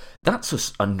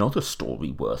 that's another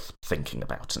story worth thinking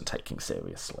about and taking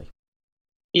seriously.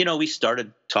 We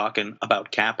started talking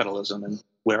about capitalism and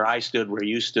where I stood, where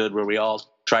you stood, where we all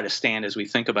try to stand as we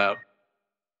think about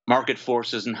market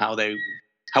forces and how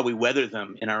we weather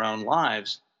them in our own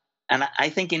lives. And I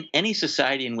think in any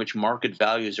society in which market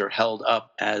values are held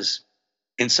up as,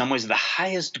 in some ways, the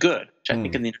highest good, which I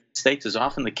think in the United States is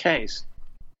often the case,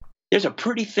 there's a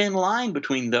pretty thin line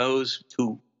between those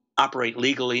who operate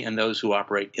legally and those who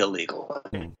operate illegally.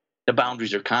 The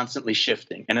boundaries are constantly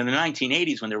shifting. And in the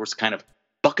 1980s, when there was kind of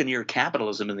buccaneer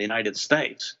capitalism in the United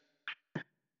States,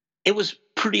 it was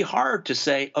pretty hard to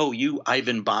say, oh, you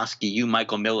Ivan Bosky, you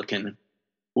Michael Milliken,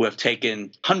 who have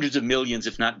taken hundreds of millions,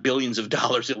 if not billions of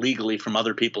dollars illegally from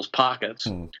other people's pockets.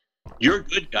 You're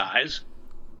good guys,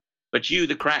 but you,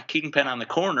 the crack kingpin on the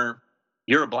corner,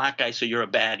 you're a black guy, so you're a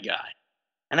bad guy.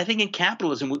 And I think in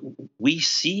capitalism, we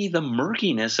see the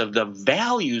murkiness of the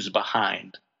values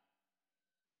behind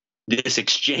this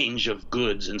exchange of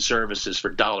goods and services for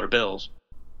dollar bills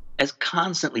as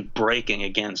constantly breaking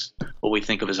against what we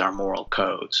think of as our moral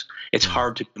codes. It's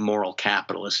hard to be moral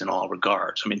capitalists in all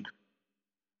regards. I mean,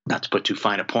 not to put too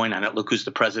fine a point on it, look who's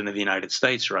the president of the United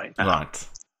States right now. Right.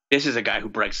 This is a guy who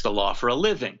breaks the law for a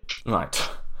living. Right.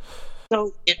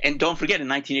 So, and don't forget, in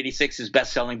 1986, his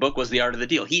best-selling book was The Art of the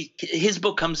Deal. His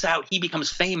book comes out, he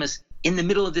becomes famous in the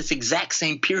middle of this exact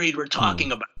same period we're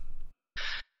talking about.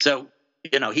 So,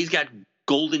 he's got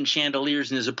golden chandeliers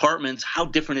in his apartments. How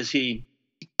different is he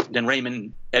than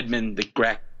Raymond Edmond, the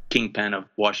kingpin of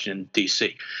Washington,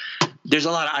 D.C. There's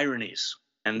a lot of ironies,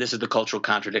 and this is the cultural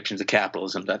contradictions of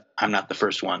capitalism that I'm not the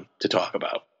first one to talk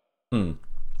about.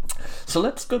 So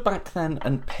let's go back then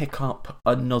and pick up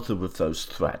another of those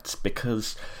threads,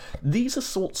 because these are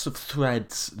sorts of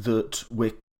threads that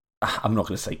I'm not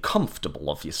going to say comfortable,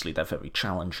 obviously they're very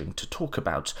challenging to talk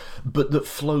about, but that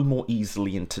flow more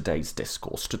easily in today's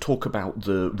discourse, to talk about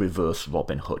the reverse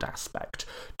Robin Hood aspect,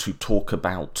 to talk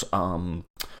about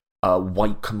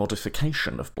white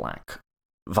commodification of black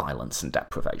violence and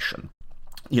deprivation.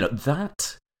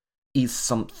 That is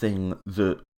something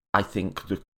that I think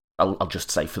I'll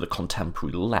just say for the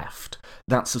contemporary left,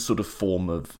 that's a sort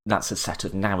of that's a set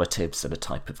of narratives and a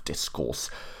type of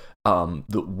discourse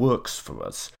that works for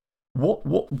us. What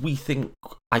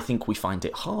I think we find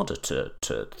it harder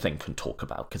to think and talk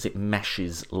about, because it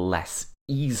meshes less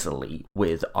easily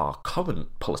with our current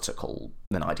political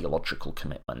and ideological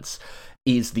commitments,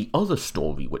 is the other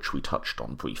story which we touched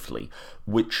on briefly,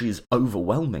 which is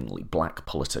overwhelmingly black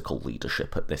political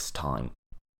leadership at this time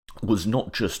was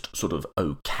not just sort of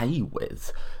okay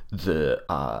with the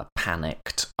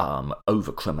panicked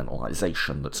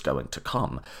over-criminalisation that's going to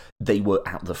come. They were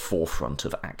at the forefront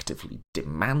of actively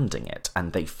demanding it,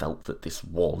 and they felt that this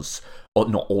was, or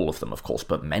not all of them, of course,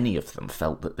 but many of them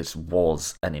felt that this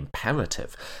was an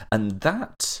imperative. And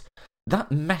that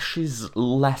meshes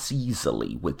less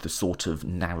easily with the sort of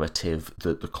narrative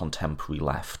that the contemporary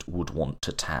left would want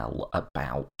to tell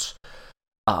about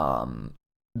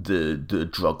the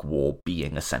drug war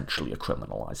being essentially a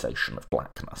criminalization of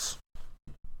blackness.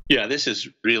 Yeah, this is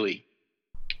really,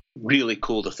 really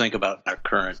cool to think about in our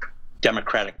current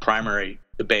Democratic primary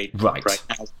debate right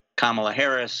now. Kamala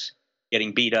Harris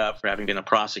getting beat up for having been a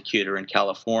prosecutor in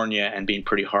California and being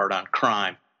pretty hard on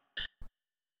crime.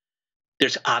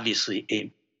 There's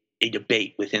obviously a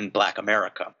debate within Black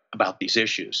America about these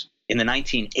issues. In the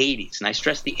 1980s, and I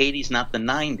stress the 80s, not the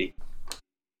 90s,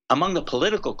 among the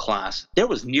political class, there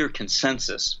was near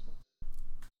consensus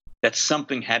that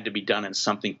something had to be done and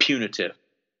something punitive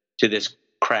to this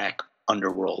crack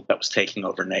underworld that was taking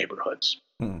over neighborhoods.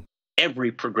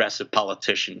 Every progressive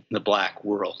politician in the black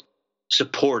world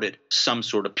supported some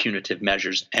sort of punitive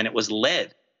measures, and it was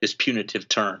led, this punitive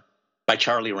turn, by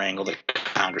Charlie Rangel, the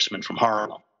congressman from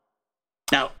Harlem.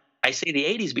 Now, I say the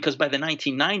 80s because by the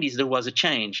 1990s there was a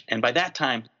change, and by that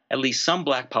time, at least some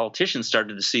black politicians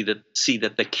started to see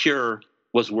that the cure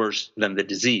was worse than the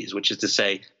disease, which is to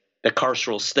say the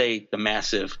carceral state, the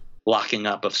massive locking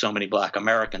up of so many black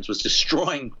Americans, was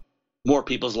destroying more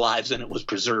people's lives than it was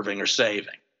preserving or saving.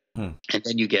 And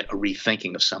then you get a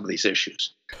rethinking of some of these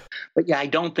issues. But yeah, I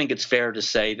don't think it's fair to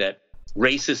say that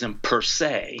racism per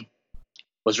se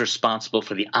was responsible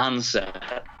for the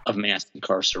onset of mass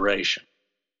incarceration.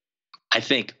 I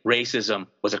think racism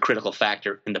was a critical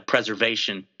factor in the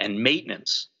preservation and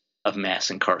maintenance of mass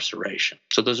incarceration.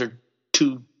 So those are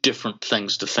two different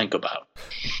things to think about.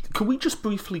 Could we just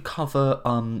briefly cover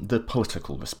the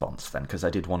political response then? Because I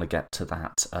did want to get to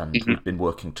that, and we've been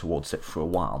working towards it for a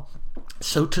while.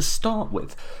 So to start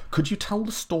with, could you tell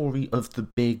the story of the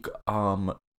big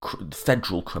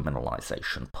federal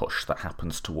criminalization push that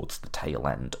happens towards the tail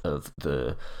end of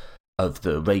the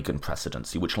Reagan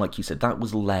presidency, which, like you said, that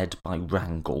was led by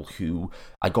Rangel, who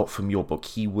I got from your book.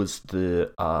 He was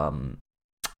the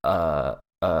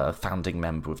founding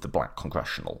member of the Black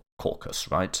Congressional Caucus,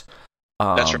 right?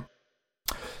 That's right.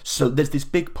 So there's this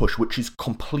big push, which is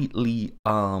completely,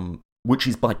 which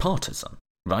is bipartisan,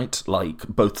 right? Like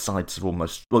both sides are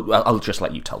almost. Well, I'll just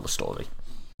let you tell the story.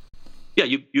 Yeah,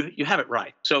 you have it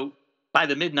right. So by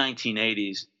the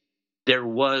mid-1980s, there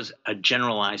was a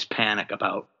generalized panic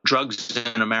about drugs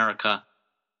in America,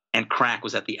 and crack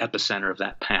was at the epicenter of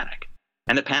that panic.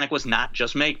 And the panic was not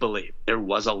just make-believe. There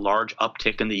was a large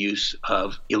uptick in the use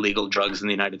of illegal drugs in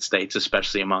the United States,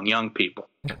 especially among young people.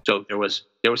 So there was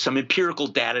some empirical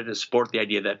data to support the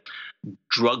idea that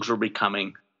drugs were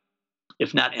becoming,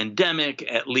 if not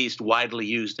endemic, at least widely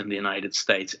used in the United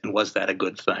States. And was that a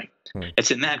good thing? It's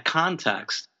in that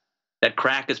context that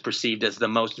crack is perceived as the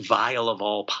most vile of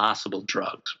all possible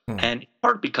drugs. And in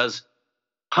part because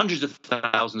hundreds of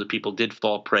thousands of people did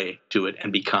fall prey to it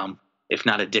and become, if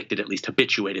not addicted, at least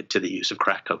habituated to the use of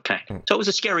crack cocaine. So it was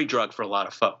a scary drug for a lot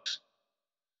of folks.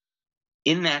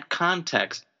 In that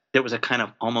context, there was a kind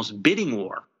of almost bidding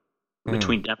war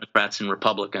between Democrats and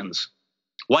Republicans,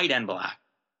 white and black,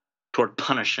 toward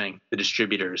punishing the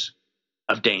distributors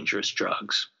of dangerous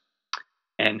drugs.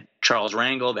 And Charles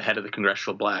Rangel, the head of the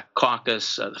Congressional Black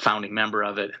Caucus, the founding member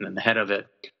of it, and then the head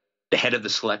of the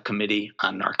Select Committee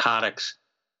on Narcotics,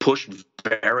 pushed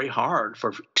very hard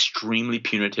for extremely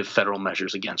punitive federal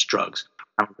measures against drugs.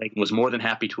 Ronald Reagan was more than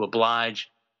happy to oblige.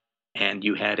 and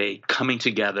you had a coming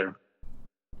together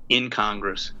in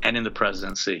Congress and in the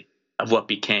presidency of what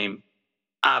became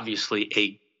obviously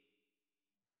a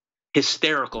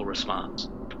hysterical response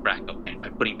to crack cocaine by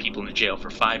putting people in jail for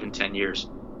 5 and 10 years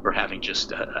for having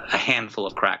just a handful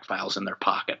of crack files in their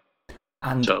pocket.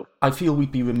 And so, I feel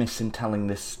we'd be remiss in telling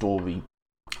this story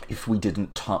if we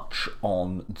didn't touch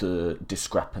on the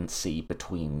discrepancy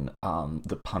between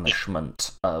the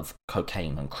punishment of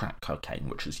cocaine and crack cocaine,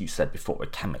 which, as you said before, are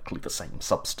chemically the same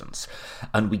substance.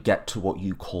 And we get to what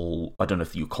you call, I don't know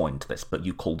if you coined this, but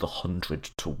you call the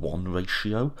 100-to-1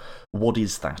 ratio. What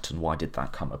is that, and why did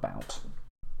that come about?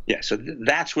 Yeah, so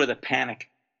that's where the panic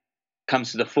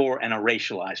comes to the fore, and a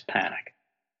racialized panic.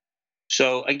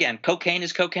 So again, cocaine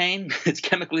is cocaine. It's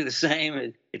chemically the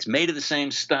same. It's made of the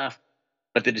same stuff.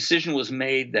 But the decision was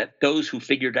made that those who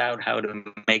figured out how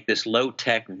to make this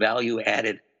low-tech,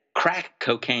 value-added crack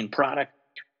cocaine product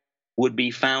would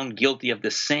be found guilty of the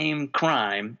same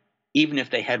crime, even if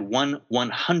they had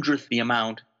 1/100th the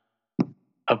amount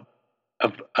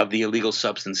of the illegal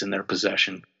substance in their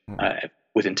possession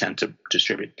with intent to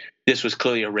distribute. This was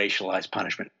clearly a racialized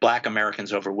punishment. Black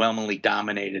Americans overwhelmingly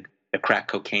dominated the crack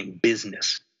cocaine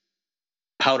business.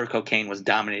 Powder cocaine was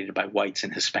dominated by whites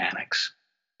and Hispanics.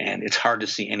 And it's hard to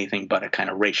see anything but a kind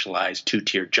of racialized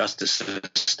two-tier justice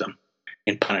system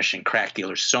in punishing crack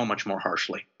dealers so much more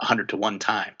harshly, 100-to-1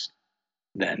 times,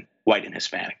 than white and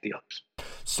Hispanic dealers.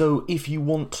 So if you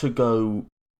want to go,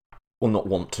 or not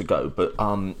want to go, but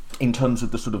in terms of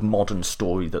the sort of modern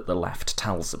story that the left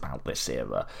tells about this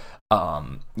era,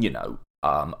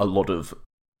 a lot of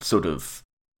sort of,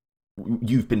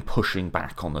 you've been pushing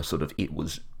back on the sort of, it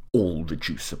was all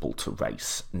reducible to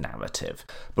race narrative.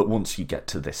 But once you get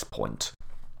to this point,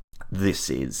 this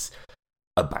is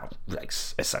about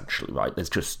race, essentially, right?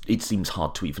 It seems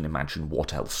hard to even imagine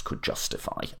what else could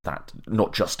justify that,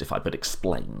 not justify, but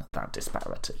explain that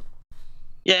disparity.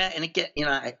 Yeah, and again,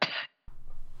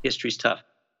 history's tough.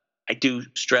 I do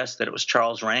stress that it was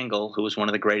Charles Rangel who was one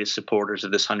of the greatest supporters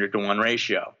of this 100-to-1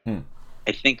 ratio.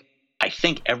 I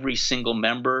think every single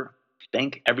member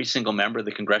of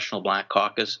the Congressional Black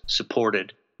Caucus supported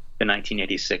the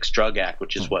 1986 Drug Act,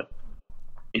 which is what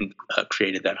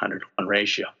created that 100-to-1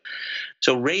 ratio.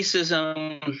 So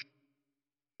racism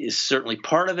is certainly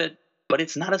part of it, but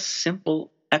it's not a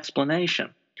simple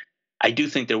explanation. I do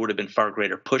think there would have been far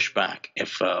greater pushback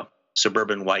if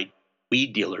suburban white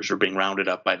weed dealers were being rounded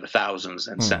up by the thousands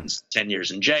and sentenced 10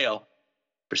 years in jail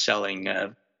for selling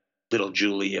little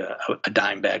Julie a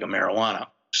dime bag of marijuana.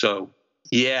 So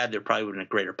yeah, there probably would have been a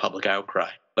greater public outcry.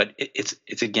 But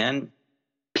it's again,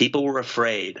 people were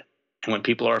afraid. And when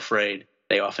people are afraid,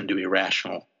 they often do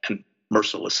irrational and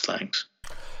merciless things.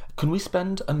 Can we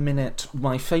spend a minute?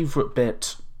 My favourite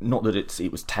bit, not that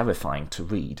it was terrifying to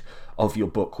read, of your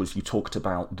book was you talked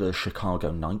about the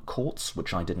Chicago night courts,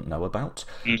 which I didn't know about.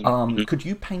 Could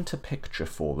you paint a picture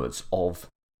for us of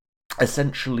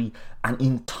essentially an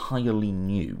entirely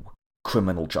new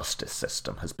criminal justice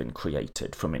system has been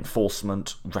created, from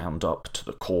enforcement round up to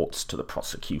the courts to the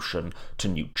prosecution to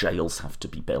new jails have to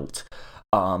be built?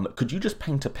 Could you just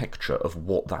paint a picture of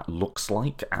what that looks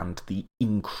like and the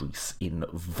increase in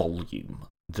volume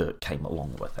that came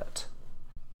along with it?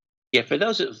 Yeah, for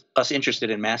those of us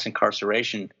interested in mass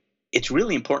incarceration, it's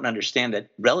really important to understand that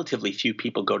relatively few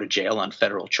people go to jail on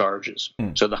federal charges.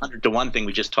 So the 100-to-1 thing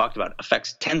we just talked about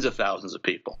affects tens of thousands of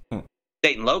people.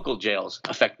 State and local jails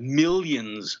affect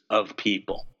millions of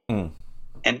people. And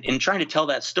in trying to tell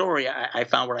that story, I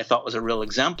found what I thought was a real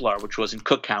exemplar, which was in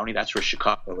Cook County. That's where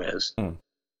Chicago is.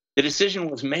 The decision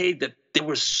was made that there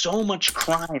was so much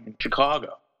crime in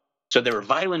Chicago. So there were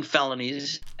violent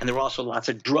felonies, and there were also lots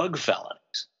of drug felonies.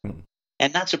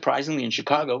 And not surprisingly, in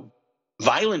Chicago,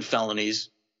 violent felonies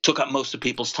took up most of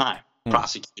people's time.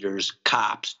 Prosecutors,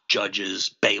 cops,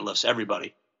 judges, bailiffs,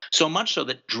 everybody. So much so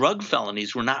that drug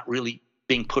felonies were not really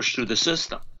being pushed through the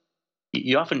system.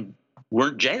 You often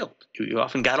weren't jailed. You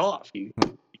often got off. You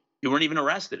weren't even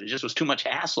arrested. It just was too much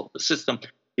hassle. The system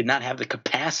did not have the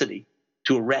capacity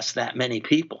to arrest that many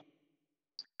people.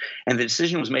 And the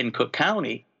decision was made in Cook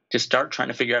County to start trying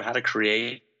to figure out how to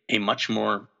create a much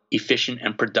more efficient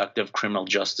and productive criminal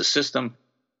justice system.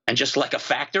 And just like a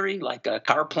factory, like a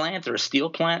car plant or a steel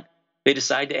plant, they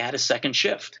decided to add a second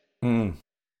shift.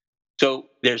 So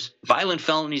there's violent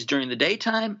felonies during the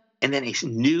daytime, and then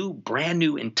a brand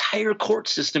new entire court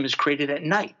system is created at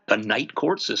night, a night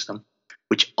court system,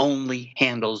 which only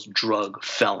handles drug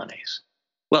felonies.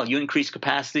 Well, you increase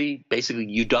capacity, basically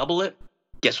you double it,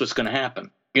 guess what's going to happen?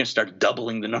 You're going to start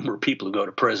doubling the number of people who go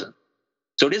to prison.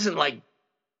 So it isn't like,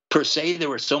 per se, there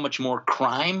was so much more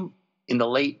crime in the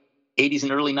late 80s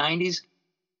and early 90s.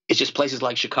 It's just places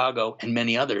like Chicago and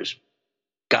many others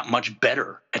got much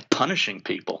better at punishing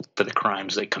people for the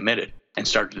crimes they committed and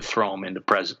started to throw them into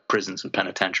prisons and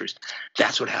penitentiaries.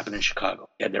 That's what happened in Chicago.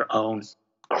 They had their own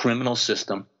criminal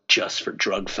system just for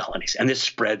drug felonies, and this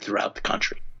spread throughout the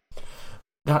country.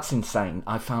 That's insane.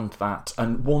 I found that.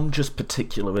 And one just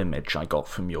particular image I got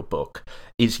from your book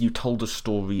is you told a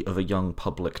story of a young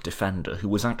public defender who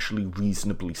was actually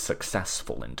reasonably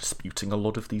successful in disputing a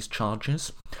lot of these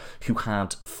charges, who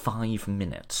had 5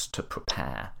 minutes to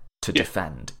prepare to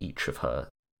defend each of her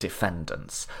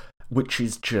defendants, which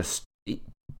is just, it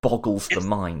boggles the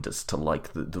mind as to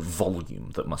like the volume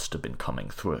that must have been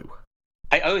coming through.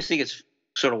 I always think it's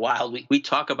sort of wild. We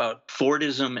talk about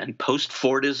Fordism and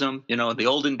post-Fordism. You know, in the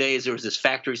olden days, there was this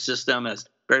factory system as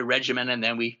very regimented, and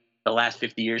then the last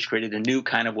 50 years, created a new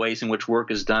kind of ways in which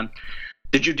work is done.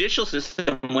 The judicial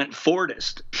system went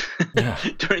Fordist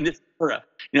during this era.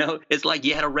 You know, it's like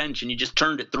you had a wrench and you just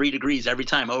turned it 3 degrees every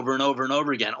time, over and over and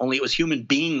over again. Only it was human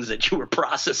beings that you were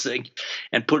processing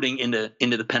and putting into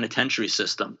the penitentiary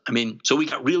system. I mean, so we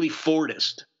got really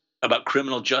Fordist about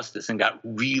criminal justice and got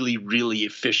really, really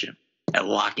efficient at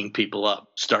locking people up,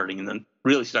 starting in the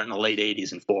late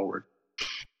 80s and forward.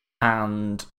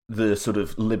 And the sort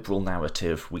of liberal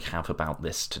narrative we have about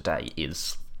this today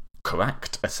is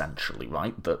correct, essentially,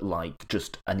 right? That like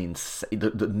just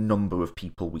the number of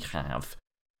people we have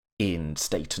in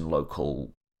state and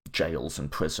local jails and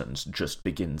prisons just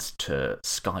begins to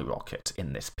skyrocket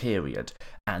in this period,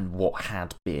 and what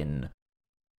had been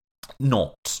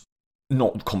not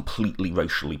completely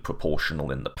racially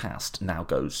proportional in the past now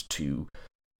goes to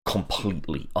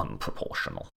completely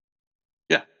unproportional.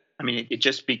 Yeah. I mean, it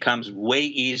just becomes way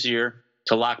easier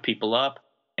to lock people up,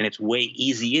 and it's way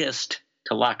easiest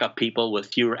to lock up people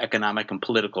with fewer economic and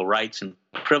political rights and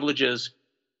privileges.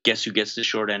 Guess who gets the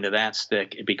short end of that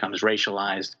stick? It becomes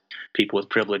racialized. People with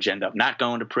privilege end up not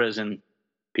going to prison.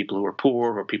 People who are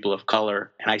poor or people of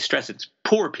color, and I stress it's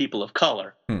poor people of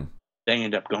color, they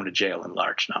end up going to jail in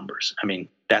large numbers. I mean,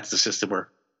 that's the system we're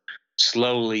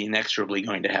slowly, inexorably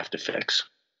going to have to fix.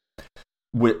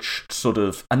 Which sort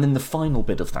of, and then the final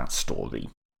bit of that story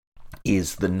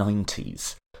is the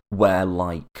 90s, where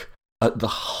like at the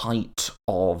height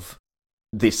of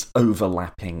this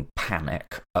overlapping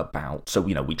panic about, so,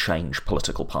 you know, we change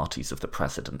political parties of the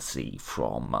presidency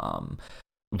from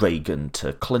Reagan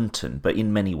to Clinton, but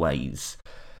in many ways,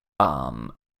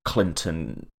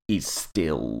 Clinton is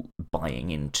still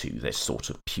buying into this sort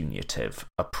of punitive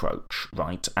approach,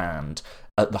 right? And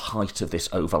at the height of this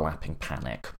overlapping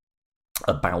panic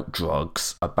about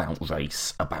drugs, about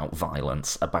race, about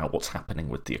violence, about what's happening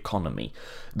with the economy,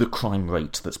 the crime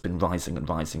rate that's been rising and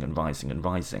rising and rising and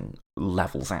rising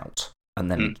levels out and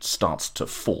then starts to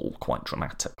fall quite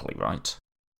dramatically, right?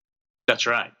 That's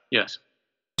right, yes.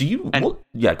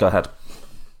 Yeah, go ahead.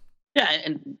 Yeah,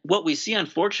 and what we see,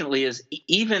 unfortunately, is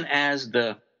even as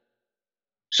the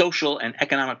social and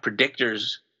economic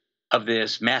predictors of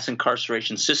this mass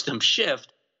incarceration system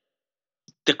shift,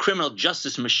 the criminal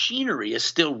justice machinery is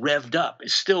still revved up,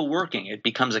 is still working. It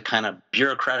becomes a kind of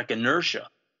bureaucratic inertia.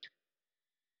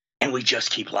 And we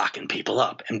just keep locking people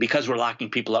up. And because we're locking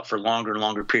people up for longer and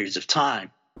longer periods of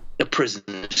time, the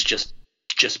prisons just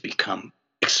become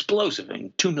explosive. I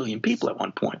mean, 2 million people at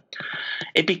one point.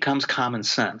 It becomes common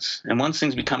sense. And once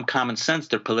things become common sense,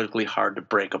 they're politically hard to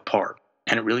break apart.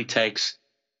 And it really takes,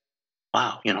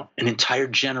 an entire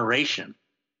generation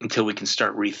until we can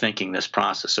start rethinking this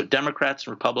process. So Democrats,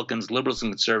 Republicans, liberals,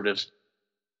 and conservatives,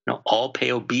 all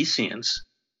pay obeisance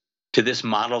to this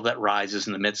model that rises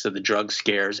in the midst of the drug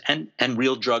scares and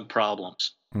real drug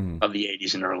problems of the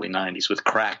 80s and early 90s, with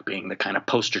crack being the kind of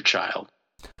poster child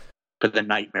for the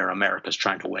nightmare America's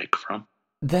trying to wake from.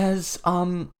 There's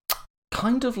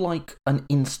kind of like an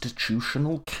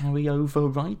institutional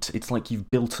carryover, right? It's like you've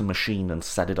built a machine and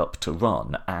set it up to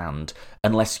run, and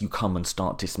unless you come and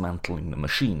start dismantling the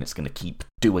machine, it's going to keep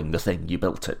doing the thing you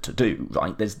built it to do,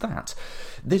 right? There's that.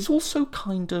 There's also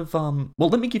kind of,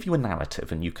 let me give you a narrative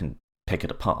and you can pick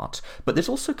it apart, but there's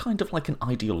also kind of like an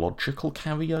ideological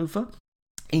carryover.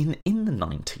 In the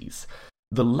 90s,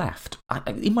 the left,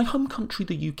 in my home country,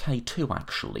 the UK too,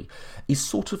 actually, is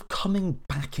sort of coming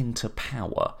back into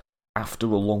power after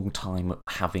a long time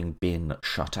having been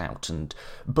shut out, and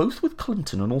both with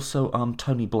Clinton and also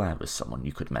Tony Blair is someone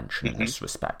you could mention in this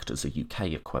respect as a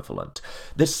UK equivalent.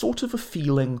 There's sort of a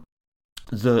feeling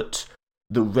that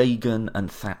the Reagan and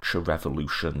Thatcher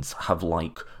revolutions have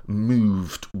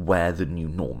moved where the new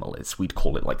normal is. We'd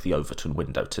call it like the Overton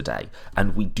window today,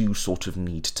 and we do sort of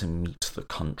need to meet the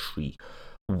country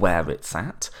where it's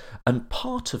at. And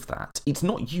part of that, it's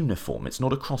not uniform, it's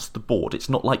not across the board, it's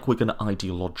not like we're going to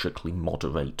ideologically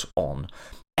moderate on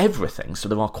everything. So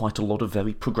there are quite a lot of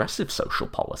very progressive social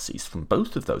policies from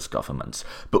both of those governments.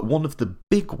 But one of the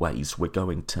big ways we're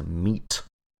going to meet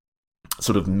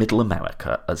sort of middle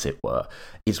America, as it were,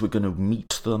 is we're going to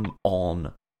meet them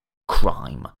on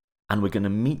crime. And we're going to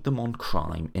meet them on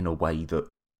crime in a way that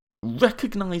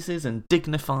recognises and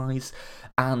dignifies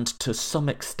and to some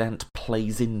extent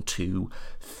plays into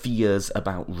fears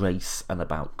about race and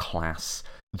about class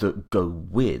that go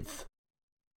with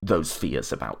those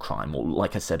fears about crime, or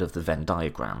like I said, of the Venn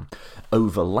diagram,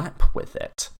 overlap with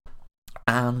it.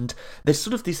 And there's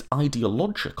sort of this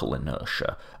ideological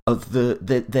inertia of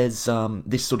there's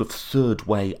this sort of third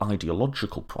way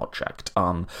ideological project.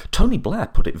 Tony Blair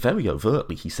put it very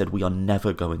overtly. He said, we are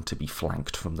never going to be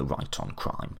flanked from the right on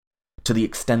crime. To the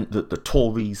extent that the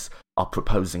Tories are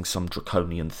proposing some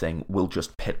draconian thing, we'll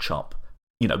just pitch up,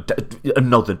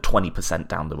 another 20%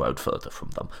 down the road further from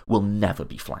them. We'll never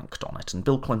be flanked on it. And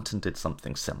Bill Clinton did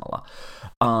something similar.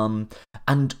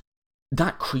 And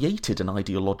that created an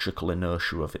ideological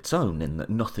inertia of its own in that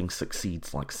nothing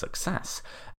succeeds like success.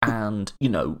 And,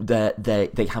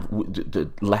 they have, the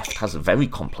left has a very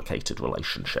complicated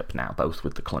relationship now, both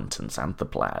with the Clintons and the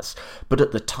Blairs. But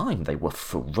at the time, they were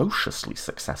ferociously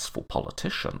successful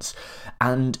politicians.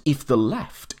 And if the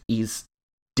left is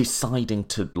deciding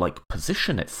to,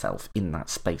 position itself in that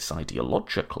space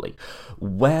ideologically,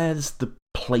 where's the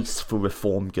place for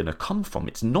reform going to come from?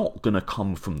 It's not going to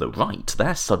come from the right.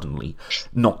 They're suddenly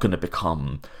not going to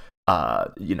become,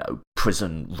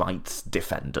 prison rights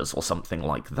defenders or something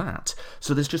like that.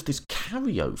 So there's just this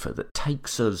carryover that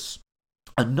takes us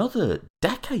another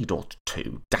decade or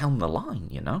two down the line,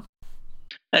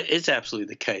 It's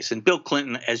absolutely the case. And Bill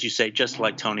Clinton, as you say, just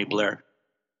like Tony Blair,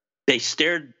 they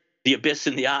stared the abyss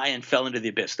in the eye and fell into the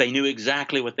abyss. They knew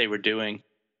exactly what they were doing.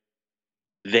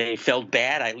 They felt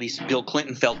bad. At least Bill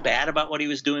Clinton felt bad about what he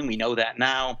was doing. We know that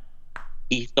now.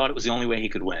 He thought it was the only way he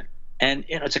could win. And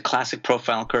it's a classic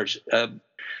profile of courage.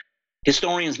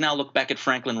 Historians now look back at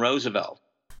Franklin Roosevelt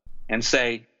and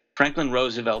say Franklin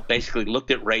Roosevelt basically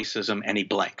looked at racism and he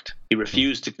blinked. He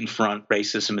refused to confront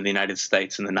racism in the United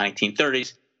States in the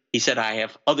 1930s. He said, I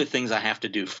have other things I have to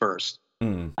do first.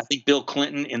 I think Bill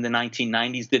Clinton in the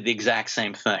 1990s did the exact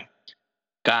same thing.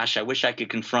 Gosh, I wish I could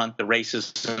confront the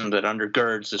racism that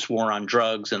undergirds this war on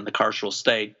drugs and the carceral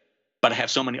state, but I have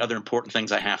so many other important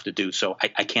things I have to do, so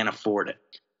I can't afford it.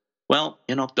 Well,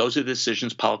 those are the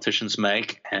decisions politicians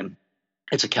make, and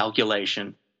it's a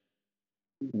calculation.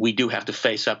 We do have to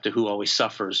face up to who always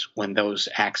suffers when those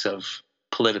acts of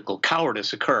political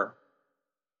cowardice occur,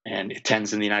 and it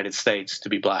tends in the United States to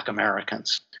be Black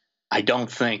Americans. I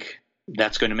don't think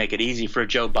that's going to make it easy for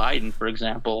Joe Biden, for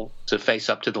example, to face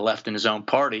up to the left in his own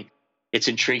party. It's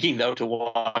intriguing, though, to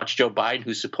watch Joe Biden,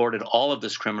 who supported all of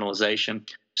this criminalization,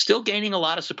 still gaining a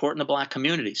lot of support in the Black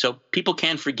community. So people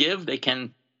can forgive. They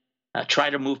can try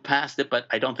to move past it. But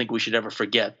I don't think we should ever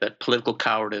forget that political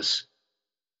cowardice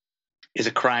is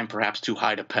a crime perhaps too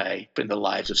high to pay in the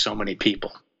lives of so many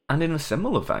people. And in a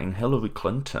similar vein, Hillary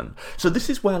Clinton. So this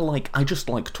is where, I just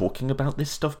like talking about this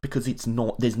stuff because it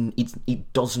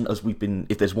doesn't, as we've been,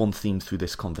 if there's one theme through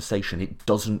this conversation, it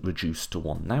doesn't reduce to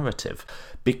one narrative.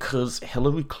 Because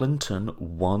Hillary Clinton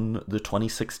won the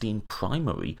 2016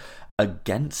 primary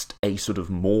against a sort of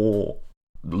more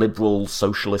liberal,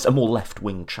 socialist, a more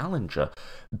left-wing challenger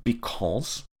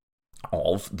because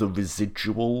of the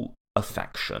residual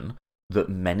affection that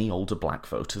many older Black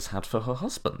voters had for her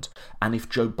husband. And if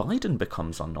Joe Biden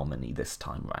becomes our nominee this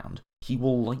time round, he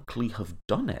will likely have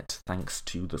done it thanks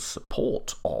to the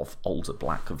support of older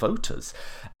Black voters.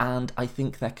 And I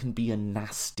think there can be a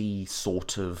nasty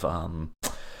sort of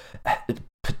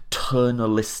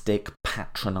paternalistic,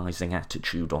 patronising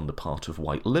attitude on the part of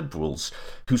white liberals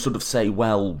who sort of say,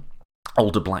 well,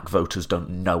 older Black voters don't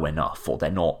know enough, or they're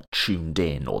not tuned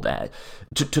in, or they're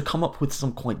to come up with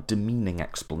some quite demeaning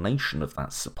explanation of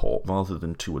that support rather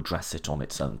than to address it on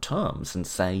its own terms and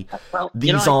say,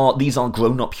 these are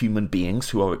grown-up human beings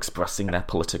who are expressing their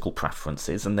political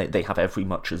preferences, and they have every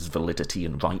much as validity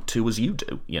and right to as you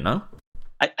do,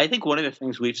 I think one of the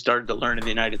things we've started to learn in the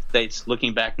United States,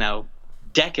 looking back now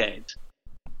decades,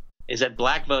 is that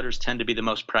Black voters tend to be the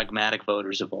most pragmatic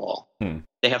voters of all.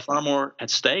 They have far more at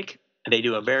stake. They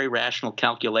do a very rational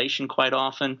calculation quite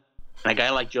often. And a guy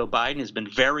like Joe Biden has been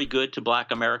very good to Black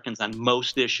Americans on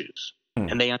most issues.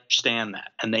 And they understand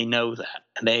that, and they know that.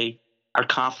 And they are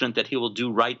confident that he will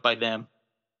do right by them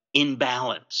in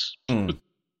balance. And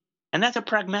that's a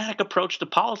pragmatic approach to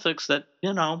politics that,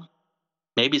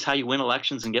 maybe is how you win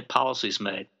elections and get policies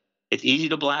made. It's easy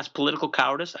to blast political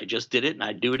cowardice. I just did it, and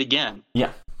I'd do it again.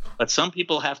 Yeah. But some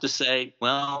people have to say,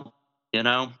 well,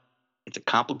 it's a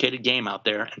complicated game out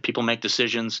there, and people make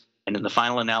decisions, and in the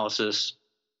final analysis,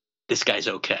 this guy's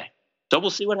okay. So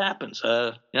we'll see what happens.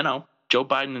 Joe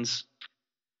Biden is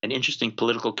an interesting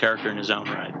political character in his own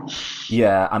right.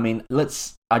 Yeah, I mean,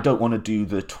 I don't want to do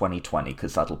the 2020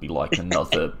 because that'll be like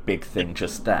another big thing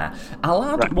just there. I'll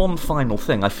add one final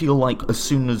thing. I feel like as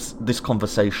soon as this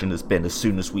conversation has been, as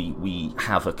soon as we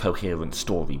have a coherent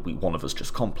story, one of us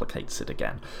just complicates it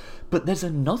again. But there's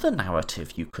another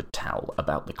narrative you could tell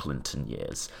about the Clinton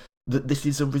years, that this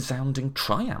is a resounding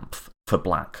triumph for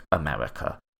Black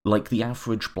America. Like, the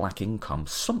average black income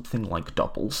something like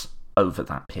doubles over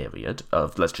that period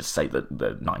of, let's just say, the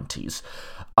 90s.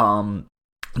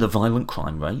 The violent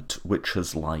crime rate, which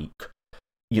has,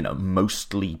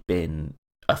 mostly been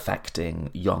affecting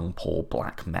young, poor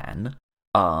black men.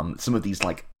 Some of these,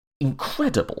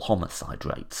 incredible homicide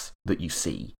rates that you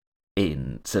see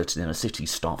in certain inner cities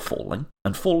start falling,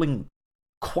 and falling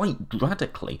quite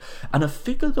radically. And a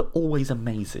figure that always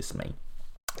amazes me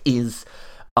is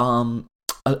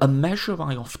a measure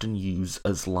I often use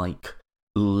as,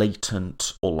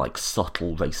 latent or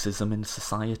subtle racism in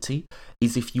society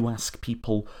is if you ask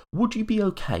people, would you be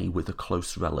okay with a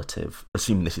close relative,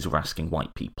 assuming this is we're asking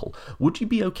white people, would you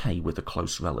be okay with a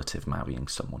close relative marrying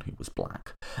someone who was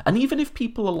black? And even if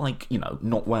people are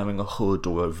not wearing a hood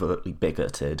or overtly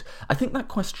bigoted, I think that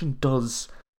question does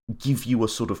give you a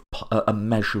sort of a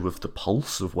measure of the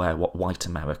pulse of what white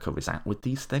America is at with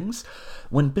these things.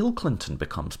 When Bill Clinton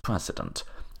becomes president,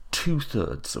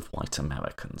 2/3 of white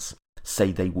Americans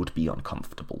say they would be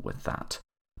uncomfortable with that.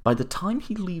 By the time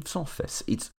he leaves office,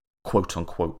 it's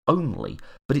quote-unquote only,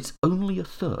 but it's only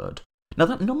 1/3. Now,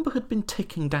 that number had been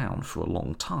ticking down for a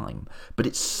long time, but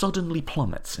it suddenly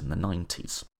plummets in the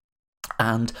 90s.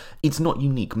 And it's not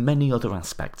unique. Many other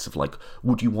aspects of,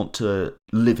 would you want to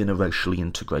live in a racially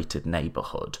integrated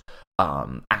neighbourhood?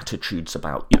 Attitudes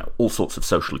about, all sorts of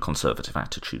socially conservative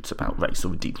attitudes about race,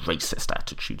 or indeed racist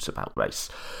attitudes about race,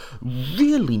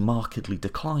 really markedly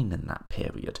decline in that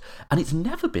period. And it's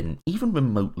never been even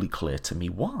remotely clear to me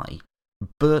why.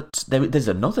 But there's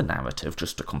another narrative,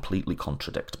 just to completely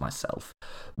contradict myself,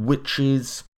 which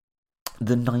is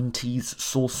the 90s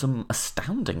saw some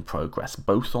astounding progress,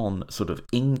 both on sort of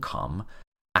income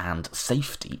and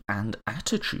safety and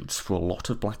attitudes for a lot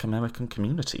of Black American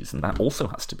communities, and that also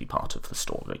has to be part of the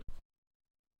story.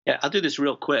 Yeah, I'll do this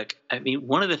real quick. I mean,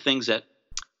 one of the things that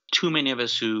too many of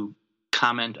us who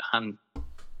comment on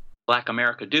Black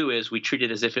America do is we treat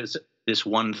it as if it's this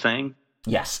one thing.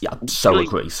 Yes, yeah, so really,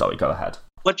 agree. Sorry, go ahead.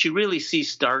 What you really see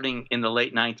starting in the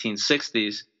late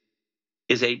 1960s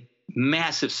is a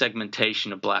massive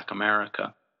segmentation of Black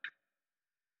America.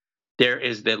 There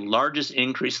is the largest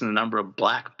increase in the number of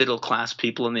Black middle-class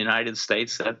people in the United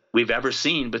States that we've ever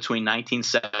seen between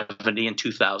 1970 and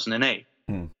 2008.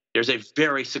 There's a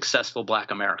very successful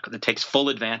Black America that takes full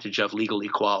advantage of legal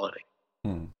equality.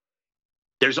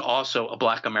 There's also a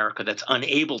Black America that's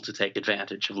unable to take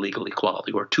advantage of legal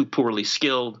equality, who are too poorly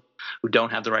skilled, who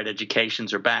don't have the right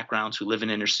educations or backgrounds, who live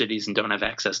in inner cities and don't have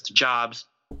access to jobs.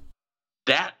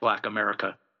 That Black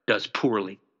America does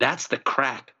poorly. That's the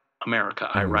crack America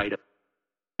I write about.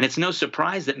 And it's no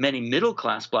surprise that many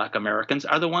middle-class Black Americans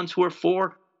are the ones who are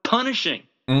for punishing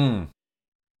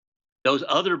those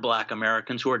other Black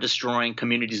Americans who are destroying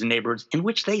communities and neighborhoods in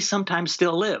which they sometimes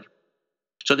still live.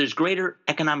 So there's greater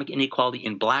economic inequality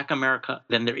in Black America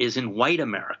than there is in white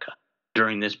America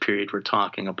during this period we're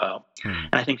talking about.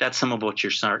 And I think that's some of what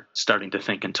you're starting to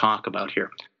think and talk about here.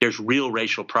 There's real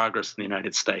racial progress in the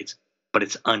United States, but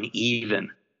it's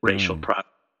uneven racial progress.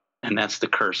 And that's the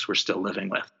curse we're still living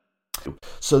with.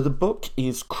 So the book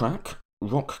is Crack,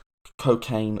 Rock,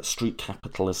 Cocaine, Street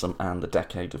Capitalism, and the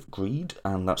Decade of Greed,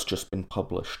 and that's just been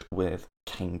published with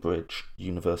Cambridge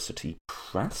University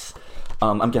Press.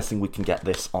 I'm guessing we can get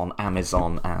this on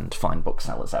Amazon and fine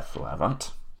booksellers everywhere, right?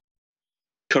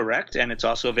 Correct, and it's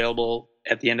also available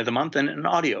at the end of the month in an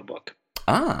audiobook.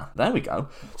 Ah, there we go.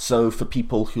 So for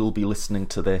people who'll be listening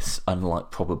to this and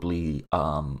probably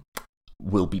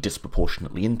will be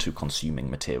disproportionately into consuming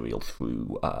material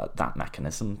through that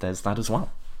mechanism, there's that as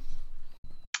well.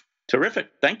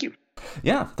 Terrific. Thank you.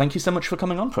 Yeah, thank you so much for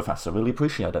coming on, Professor. Really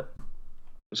appreciate it.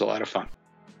 It was a lot of fun.